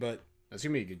 Maybe, but That's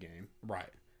gonna be a good game. right.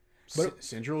 But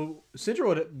Central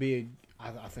would be.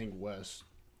 I think West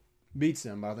beats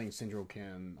them, but I think Central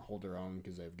can hold their own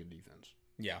because they have good defense.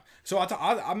 Yeah. So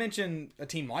I mentioned a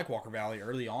team like Walker Valley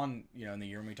early on, in the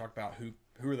year when we talked about who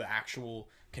are the actual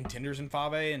contenders in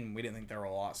 5A, and we didn't think there were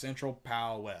a lot. Central,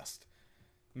 Powell, West,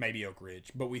 maybe Oak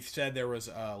Ridge, but we said there was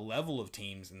a level of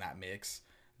teams in that mix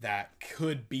that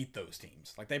could beat those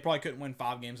teams. Like they probably couldn't win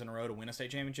 5 games in a row to win a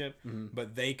state championship,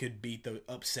 but they could beat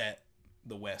upset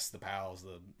the West, the Powells,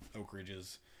 the Oak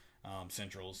Ridges,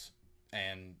 Centrals,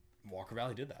 and Walker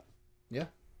Valley did that. Yeah,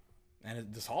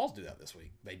 And the Halls do that this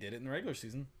week. They did it in the regular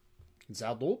season. and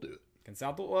South Dole do it. Can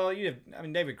South? Well,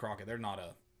 David Crockett. They're not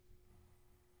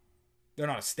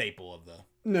a staple of the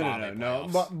No, 5A no.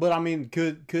 playoffs. But I mean,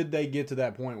 could they get to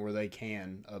that point where they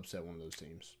can upset one of those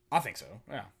teams? I think so.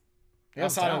 Yeah. They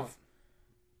have talent.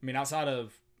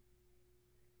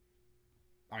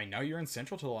 No, you're in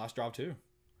Central to the last drive too.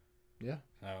 Yeah.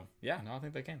 So yeah, no, I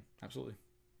think they can absolutely.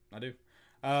 I do.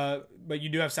 But you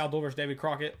do have South Dole versus David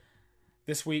Crockett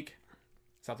this week.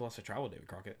 South Dole has to travel with David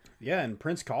Crockett. Yeah, and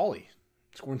Prince Colley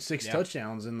scoring 6 Yeah.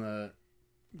 touchdowns in the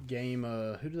game.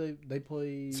 Who do they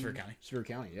play? Sevier County. Sevier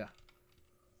County, yeah.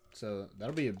 So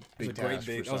that'll be a big That was task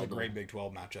for a South Dole. great Big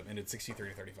 12 matchup. Ended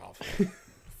 63-35.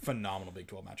 Phenomenal Big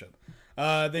 12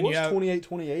 matchup. Then It you have was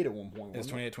 28-28 at one point. it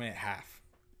was wasn't 28-28 half.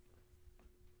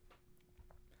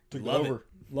 Took Love over. it.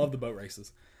 Love the boat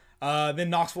races. Then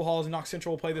Knoxville Halls and Knox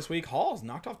Central will play this week. Halls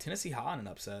knocked off Tennessee High in an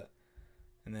upset.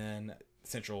 And then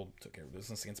Central took care of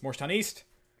business against Morristown East.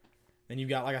 Then you've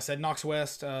got, like I said, Knox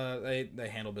West. They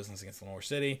handle business against Lenore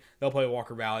City. They'll play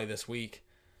Walker Valley this week.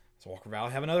 So Walker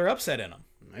Valley have another upset in them.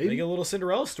 Maybe. They get a little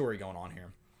Cinderella story going on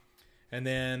here. And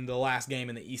then the last game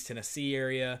in the East Tennessee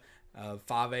area of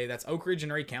 5A, that's Oak Ridge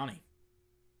and Ray County.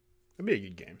 That'd be a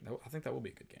good game. I think that will be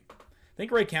a good game. I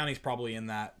think Ray County's probably in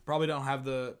that. Probably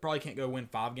can't go win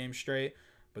 5 games straight,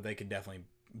 but they could definitely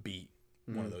beat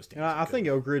one of those teams. And I think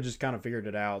Oak Ridge has kind of figured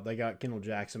it out. They got Kendall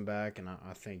Jackson back, and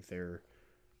I think they're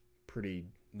pretty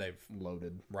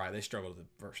loaded. Right, they struggled the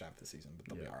first half of the season, but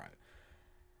they'll be all right.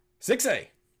 6A,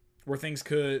 where things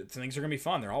are going to be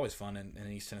fun. They're always fun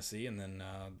in East Tennessee, and then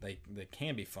they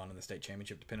can be fun in the state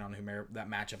championship, depending on who that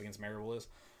matchup against Maryville is.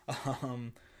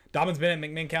 Dobyns-Bennett and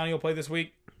McMinn County will play this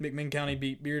week. McMinn County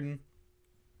beat Bearden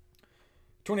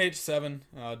 28-7.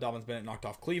 Dobyns-Bennett knocked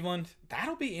off Cleveland.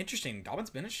 That'll be interesting.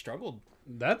 Dobyns-Bennett struggled.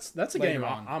 That's a game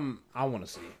I want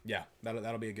to see. Yeah,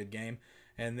 that'll be a good game.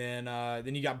 And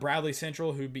then you got Bradley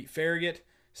Central, who beat Farragut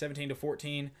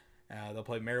 17-14. They'll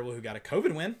play Maryville, who got a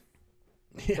COVID win.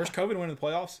 Yeah. First COVID win in the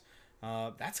playoffs.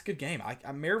 That's a good game.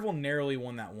 Maryville narrowly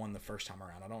won that one the first time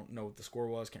around. I don't know what the score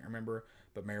was, can't remember,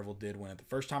 but Maryville did win it the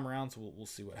first time around, so we'll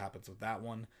see what happens with that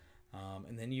one.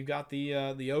 And then you got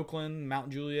the Oakland, Mount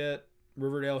Juliet,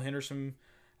 Riverdale,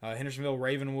 Hendersonville,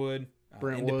 Ravenwood,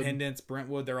 Brentwood. Independence,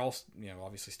 Brentwood. They're all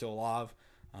obviously still alive,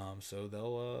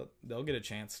 so they'll get a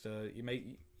chance to.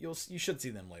 You should see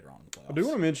them later on in the playoffs. I do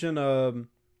want to mention,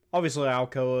 obviously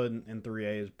Alcoa and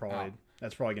 3A is probably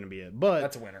that's probably going to be it, but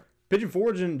that's a winner. Pigeon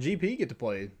Forge and GP get to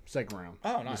play second round.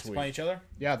 Oh, nice. Playing each other?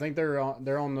 Yeah, I think they're on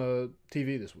the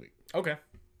TV this week. Okay.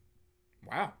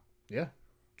 Wow. Yeah.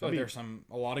 I feel like there's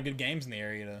a lot of good games in the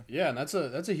area. Yeah, and that's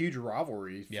a huge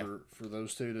rivalry for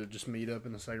those two to just meet up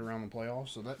in the second round of the playoffs.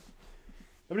 So that'd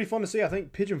be fun to see. I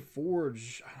think Pigeon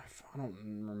Forge, I don't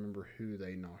remember who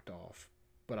they knocked off,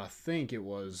 but I think it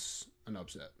was an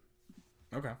upset.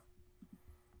 Okay.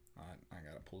 I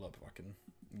got it pulled up if I can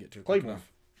get to it. Claiborne.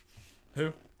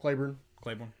 Who? Claiborne.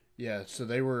 Yeah, so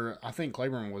they were. I think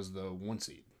Claiborne was the 1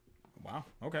 seed. Wow.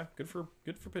 Okay. Good for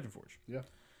Pigeon Forge. Yeah.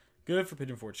 Good for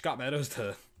Pigeon Forge. Scott Meadows,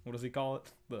 what does he call it?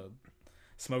 The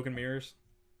smoke and mirrors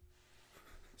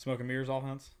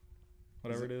offense,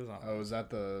 whatever it is. Is that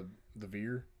the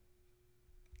Veer?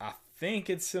 I think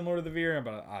it's similar to the Veer,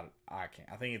 but I can't.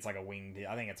 I think it's like a winged.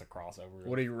 I think it's a crossover.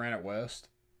 What he ran at West?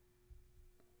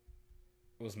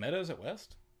 Was Meadows at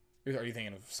West? Or are you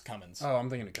thinking of Cummins? Oh, I'm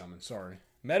thinking of Cummins. Sorry.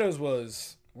 Meadows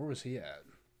was. Where was he at?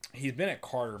 He's been at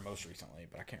Carter most recently,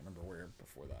 but I can't remember where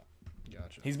before that.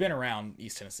 Gotcha. He's been around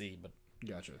East Tennessee, but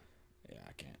gotcha. Yeah,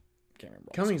 I can't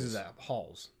remember. Cummings is at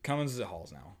Halls. Cummins is at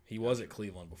Halls now. He was at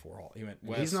Cleveland before Hall. He went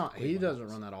west. He's not. Cleveland, he doesn't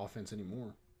run that offense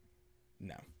anymore.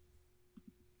 No.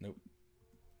 Nope.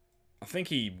 I think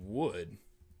he would.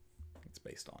 It's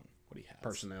based on what he has.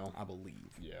 Personnel, I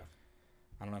believe. Yeah.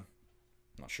 I don't know.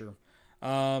 I'm not sure.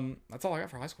 That's all I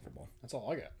got for high school football. That's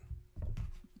all I got.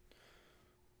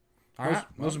 All right.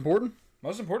 Most important?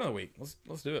 Most important of the week.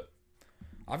 Let's do it.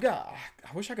 I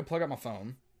wish I could plug out my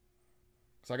phone.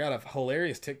 So I got a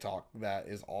hilarious TikTok that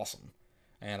is awesome.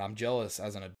 And I'm jealous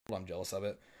as an adult. I'm jealous of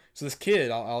it. So this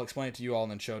kid, I'll explain it to you all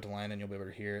and then show it to Landon. You'll be able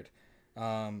to hear it.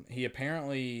 He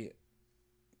apparently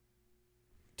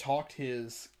talked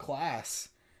his class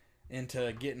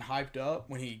into getting hyped up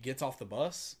when he gets off the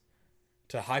bus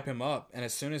to hype him up. And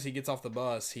as soon as he gets off the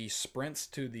bus, he sprints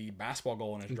to the basketball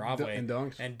goal in his driveway and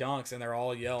dunks. And they're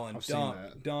all yelling, I've seen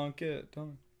that. Dunk it,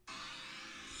 dunk.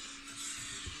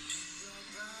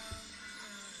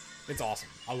 It's awesome.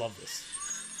 I love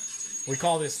this. We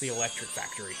call this the Electric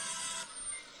Factory.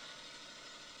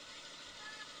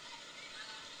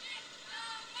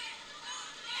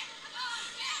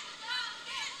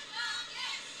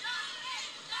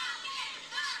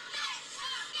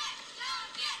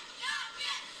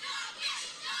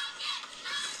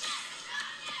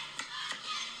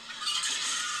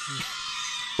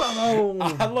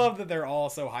 I love that they're all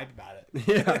so hyped about it.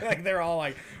 Yeah. Like they're all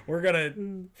like, we're gonna.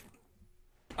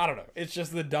 I don't know. It's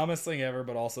just the dumbest thing ever,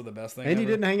 but also the best thing. And ever. he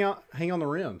didn't hang on the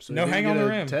rim. So no, hang on the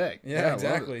rim. Tech. Yeah,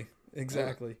 exactly.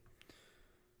 Exactly.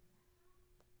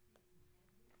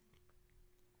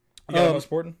 You got most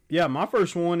important? Yeah, my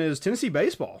first one is Tennessee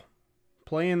baseball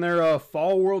playing their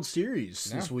fall World Series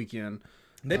this weekend.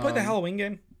 They played the Halloween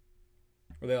game.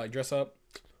 Where they like dress up.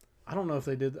 I don't know if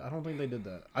they did. I don't think they did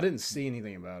that. I didn't see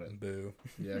anything about it. Boo.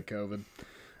 Yeah, COVID.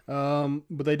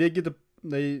 But they did get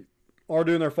they are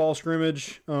doing their fall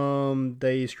scrimmage.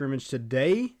 They scrimmaged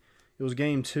today. It was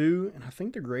game 2, and I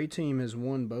think the gray team has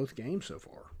won both games so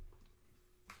far.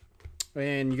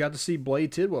 And you got to see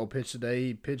Blade Tidwell pitch today.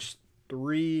 He pitched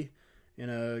 3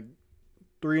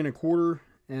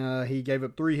 1/4. He gave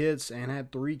up 3 hits and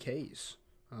had 3 Ks,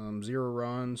 0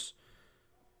 runs.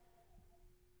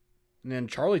 And then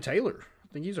Charlie Taylor,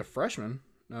 I think he's a freshman,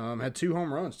 had 2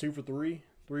 home runs, 2 for 3,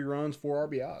 3 runs, 4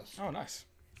 RBIs. Oh, nice.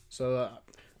 So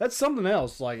that's something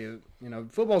else. Like,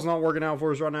 football's not working out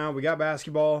for us right now. We got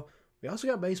basketball. We also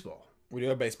got baseball. We do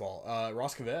have baseball.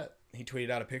 Ross Cavett he tweeted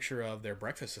out a picture of their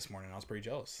breakfast this morning. I was pretty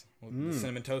jealous. The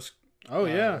cinnamon toast. Oh,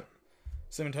 yeah.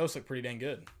 Cinnamon toast looked pretty dang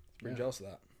good. Pretty jealous of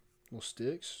that. Little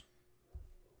sticks.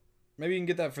 Maybe you can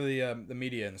get that for the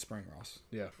media in the spring, Ross.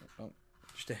 Yeah. Oh,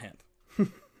 just a hint.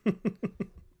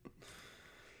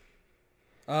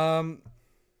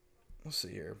 Let's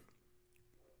see here.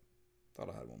 Thought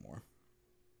I had one more.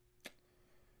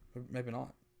 Maybe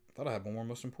not. Thought I had one more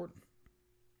most important.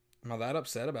 Am I that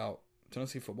upset about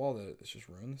Tennessee football that it's just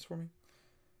ruined this for me?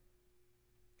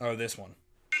 Oh, this one.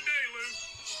 Good day, Lou.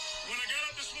 When I got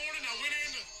up this morning, I went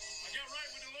in, I got right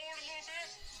with the Lord a little bit,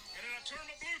 and then I turned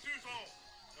my Bluetooth on,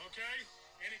 okay?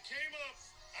 And it came up,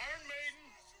 Iron Maiden,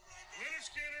 Leonard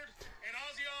Skinner, and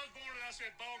Ozzy Osbourne, and I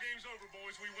said, ball game's over,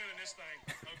 boys. We winning this thing,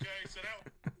 okay? So that...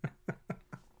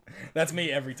 That's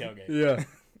me every tailgate. Yeah.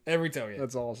 Every tailgate.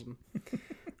 That's awesome.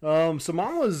 So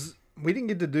mine was, we didn't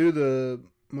get to do the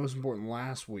most important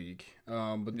last week,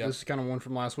 but this is kind of one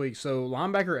from last week. So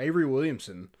linebacker Avery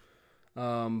Williamson,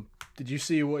 did you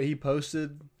see what he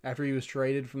posted after he was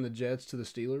traded from the Jets to the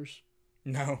Steelers?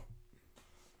 No.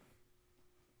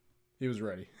 He was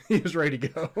ready. He was ready to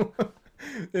go.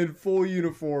 In full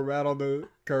uniform, out on the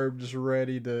curb, just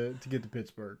ready to get to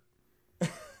Pittsburgh.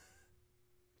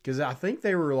 Because I think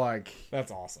they were like...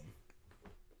 That's awesome.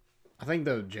 I think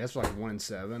the Jets were like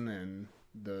 1-7, and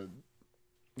the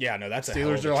Yeah, no, that's a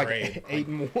Steelers hell are of a like trade.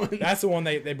 8-1. That's the one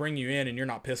they bring you in and you're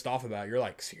not pissed off about. You're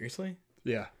like, seriously?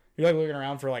 Yeah. You're like looking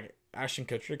around for like Ashton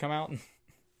Kutcher to come out. Did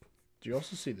you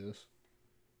also see this?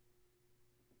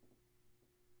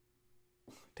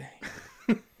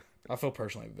 Dang. I feel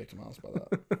personally victimized by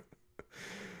that.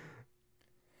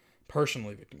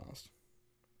 Personally victimized.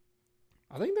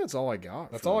 I think that's all I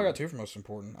got. That's all I got too for most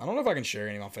important. I don't know if I can share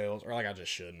any of my fails, or like I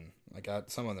just shouldn't. Like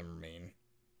some of them are mean.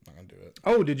 I'm not gonna do it.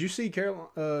 Oh, did you see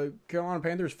Carolina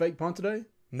Panthers fake punt today?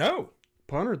 No.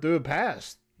 Punter threw a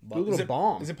pass. Threw a little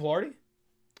bomb. Is it Pilardi?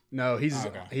 No,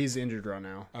 Okay. he's injured right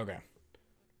now. Okay.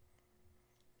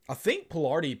 I think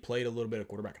Pilardi played a little bit of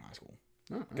quarterback in high school.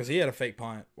 Because he had a fake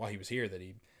punt while he was here that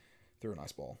he threw a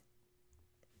nice ball.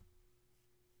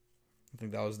 I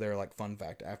think that was their like fun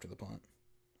fact after the punt.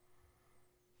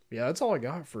 Yeah, that's all I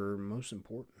got for most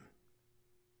important.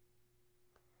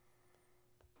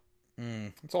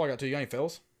 That's all I got too. You got any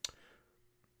fails?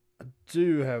 I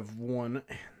do have one.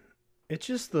 It's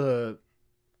just the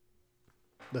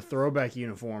throwback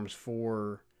uniforms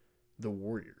for the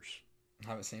Warriors. I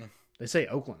haven't seen them. They say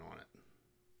Oakland on it.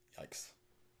 Yikes.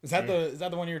 Is that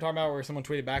the one you were talking about where someone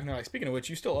tweeted back and they're like, speaking of which,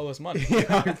 you still owe us money?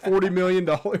 Yeah, like $40 million.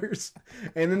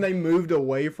 And then they moved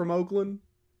away from Oakland.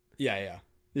 Yeah.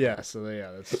 Yeah, so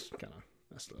that's kind of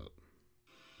messed up.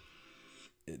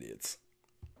 Idiots.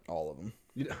 All of them.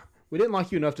 We didn't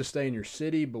like you enough to stay in your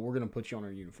city, but we're going to put you on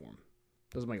our uniform.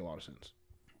 Doesn't make a lot of sense.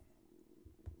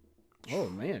 Oh,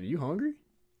 man, are you hungry?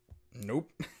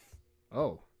 Nope.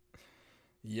 Oh.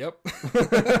 Yep.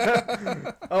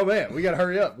 Oh, man, we got to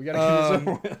hurry up. We got to get this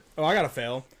over with. Oh, I got to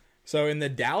fail. So in the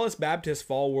Dallas Baptist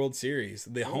Fall World Series,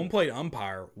 the home plate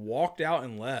umpire walked out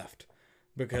and left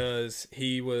because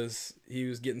he was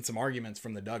getting some arguments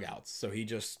from the dugouts. So he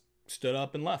just stood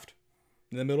up and left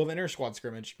in the middle of an inter-squad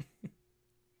scrimmage.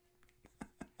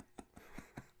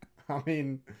 I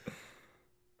mean,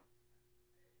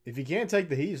 if you can't take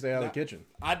the heat, stay out of the kitchen.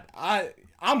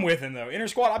 I'm with him though.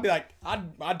 Inter-squad, I'd be like,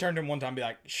 I'd turn to him one time and be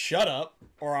like, shut up,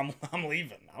 or I'm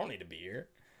leaving. I don't need to be here.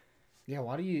 Yeah,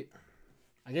 why do you?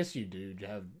 I guess you do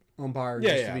have umpires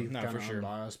Yeah, just yeah, to be no, kind for of sure.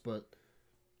 unbiased, but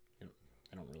they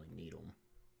don't really need them.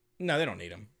 No, they don't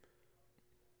need him.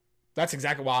 That's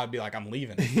exactly why I'd be like, I'm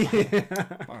leaving. I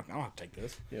don't have to take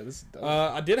this. Yeah, this is dumb.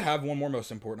 I did have one more most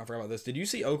important. I forgot about this. Did you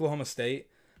see Oklahoma State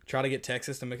try to get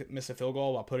Texas to miss a field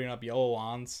goal while putting up yellow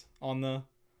lines on their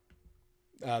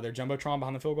jumbotron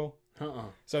behind the field goal?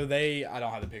 So I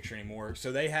don't have the picture anymore.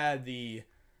 So they had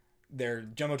their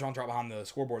jumbotron right behind the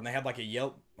scoreboard, and they had like a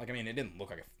yellow. Like, I mean, it didn't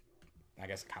look like I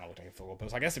guess it kind of looked like a field goal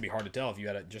post. I guess it'd be hard to tell if you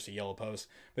had just a yellow post.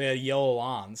 But they had yellow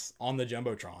lines on the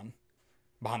jumbotron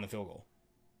behind the field goal.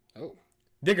 Oh.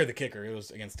 Digger the kicker, it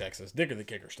was against Texas. Digger the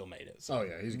kicker still made it. So Oh,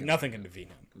 yeah, he's good. nothing can defeat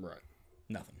him. Right.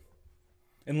 Nothing.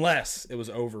 Unless it was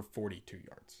over 42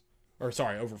 yards. Or,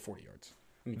 sorry, over 40 yards.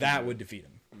 That would defeat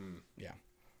him. Yeah.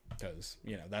 Because,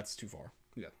 that's too far.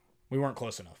 Yeah. We weren't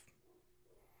close enough.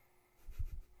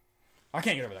 I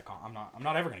can't get over that comment. I'm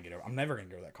never going to get over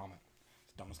that comment.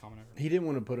 It's the dumbest comment ever. He didn't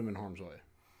want to put him in harm's way.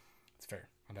 It's fair.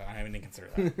 I haven't even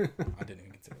considered that. I didn't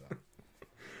even consider that.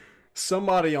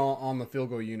 Somebody on the field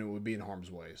goal unit would be in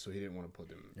harm's way, so he didn't want to put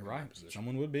them You're in right. that position.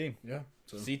 Someone would be. Yeah.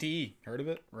 So, CTE. Heard of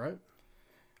it? right?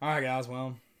 All right, guys.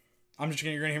 Well, you're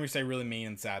gonna hear me say really mean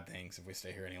and sad things if we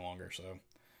stay here any longer. So,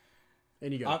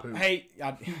 And you got to poop. Hey,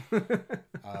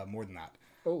 more than that.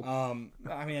 Oh.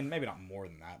 I mean, maybe not more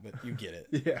than that, but you get it.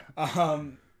 Yeah.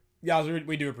 Guys,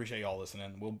 we do appreciate y'all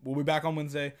listening. We'll be back on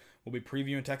Wednesday. We'll be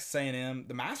previewing Texas A&M.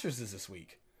 The Masters is this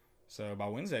week, so by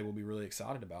Wednesday we'll be really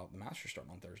excited about the Masters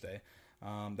starting on Thursday.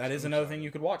 That is another thing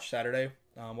you could watch Saturday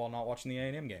while not watching the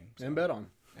A&M game. So. And bet on.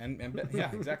 And bet,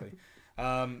 yeah, exactly.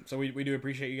 So we do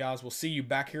appreciate you guys. We'll see you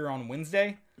back here on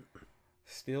Wednesday.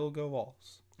 Still go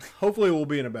Vols. Hopefully we'll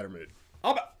be in a better mood.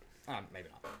 I'll bet. Maybe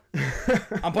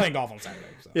not. I'm playing golf on Saturday.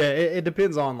 So. Yeah, it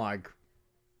depends on like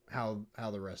how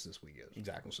the rest of this week is.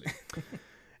 Exactly. We'll see.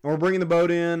 And we're bringing the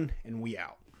boat in, and we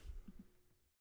out.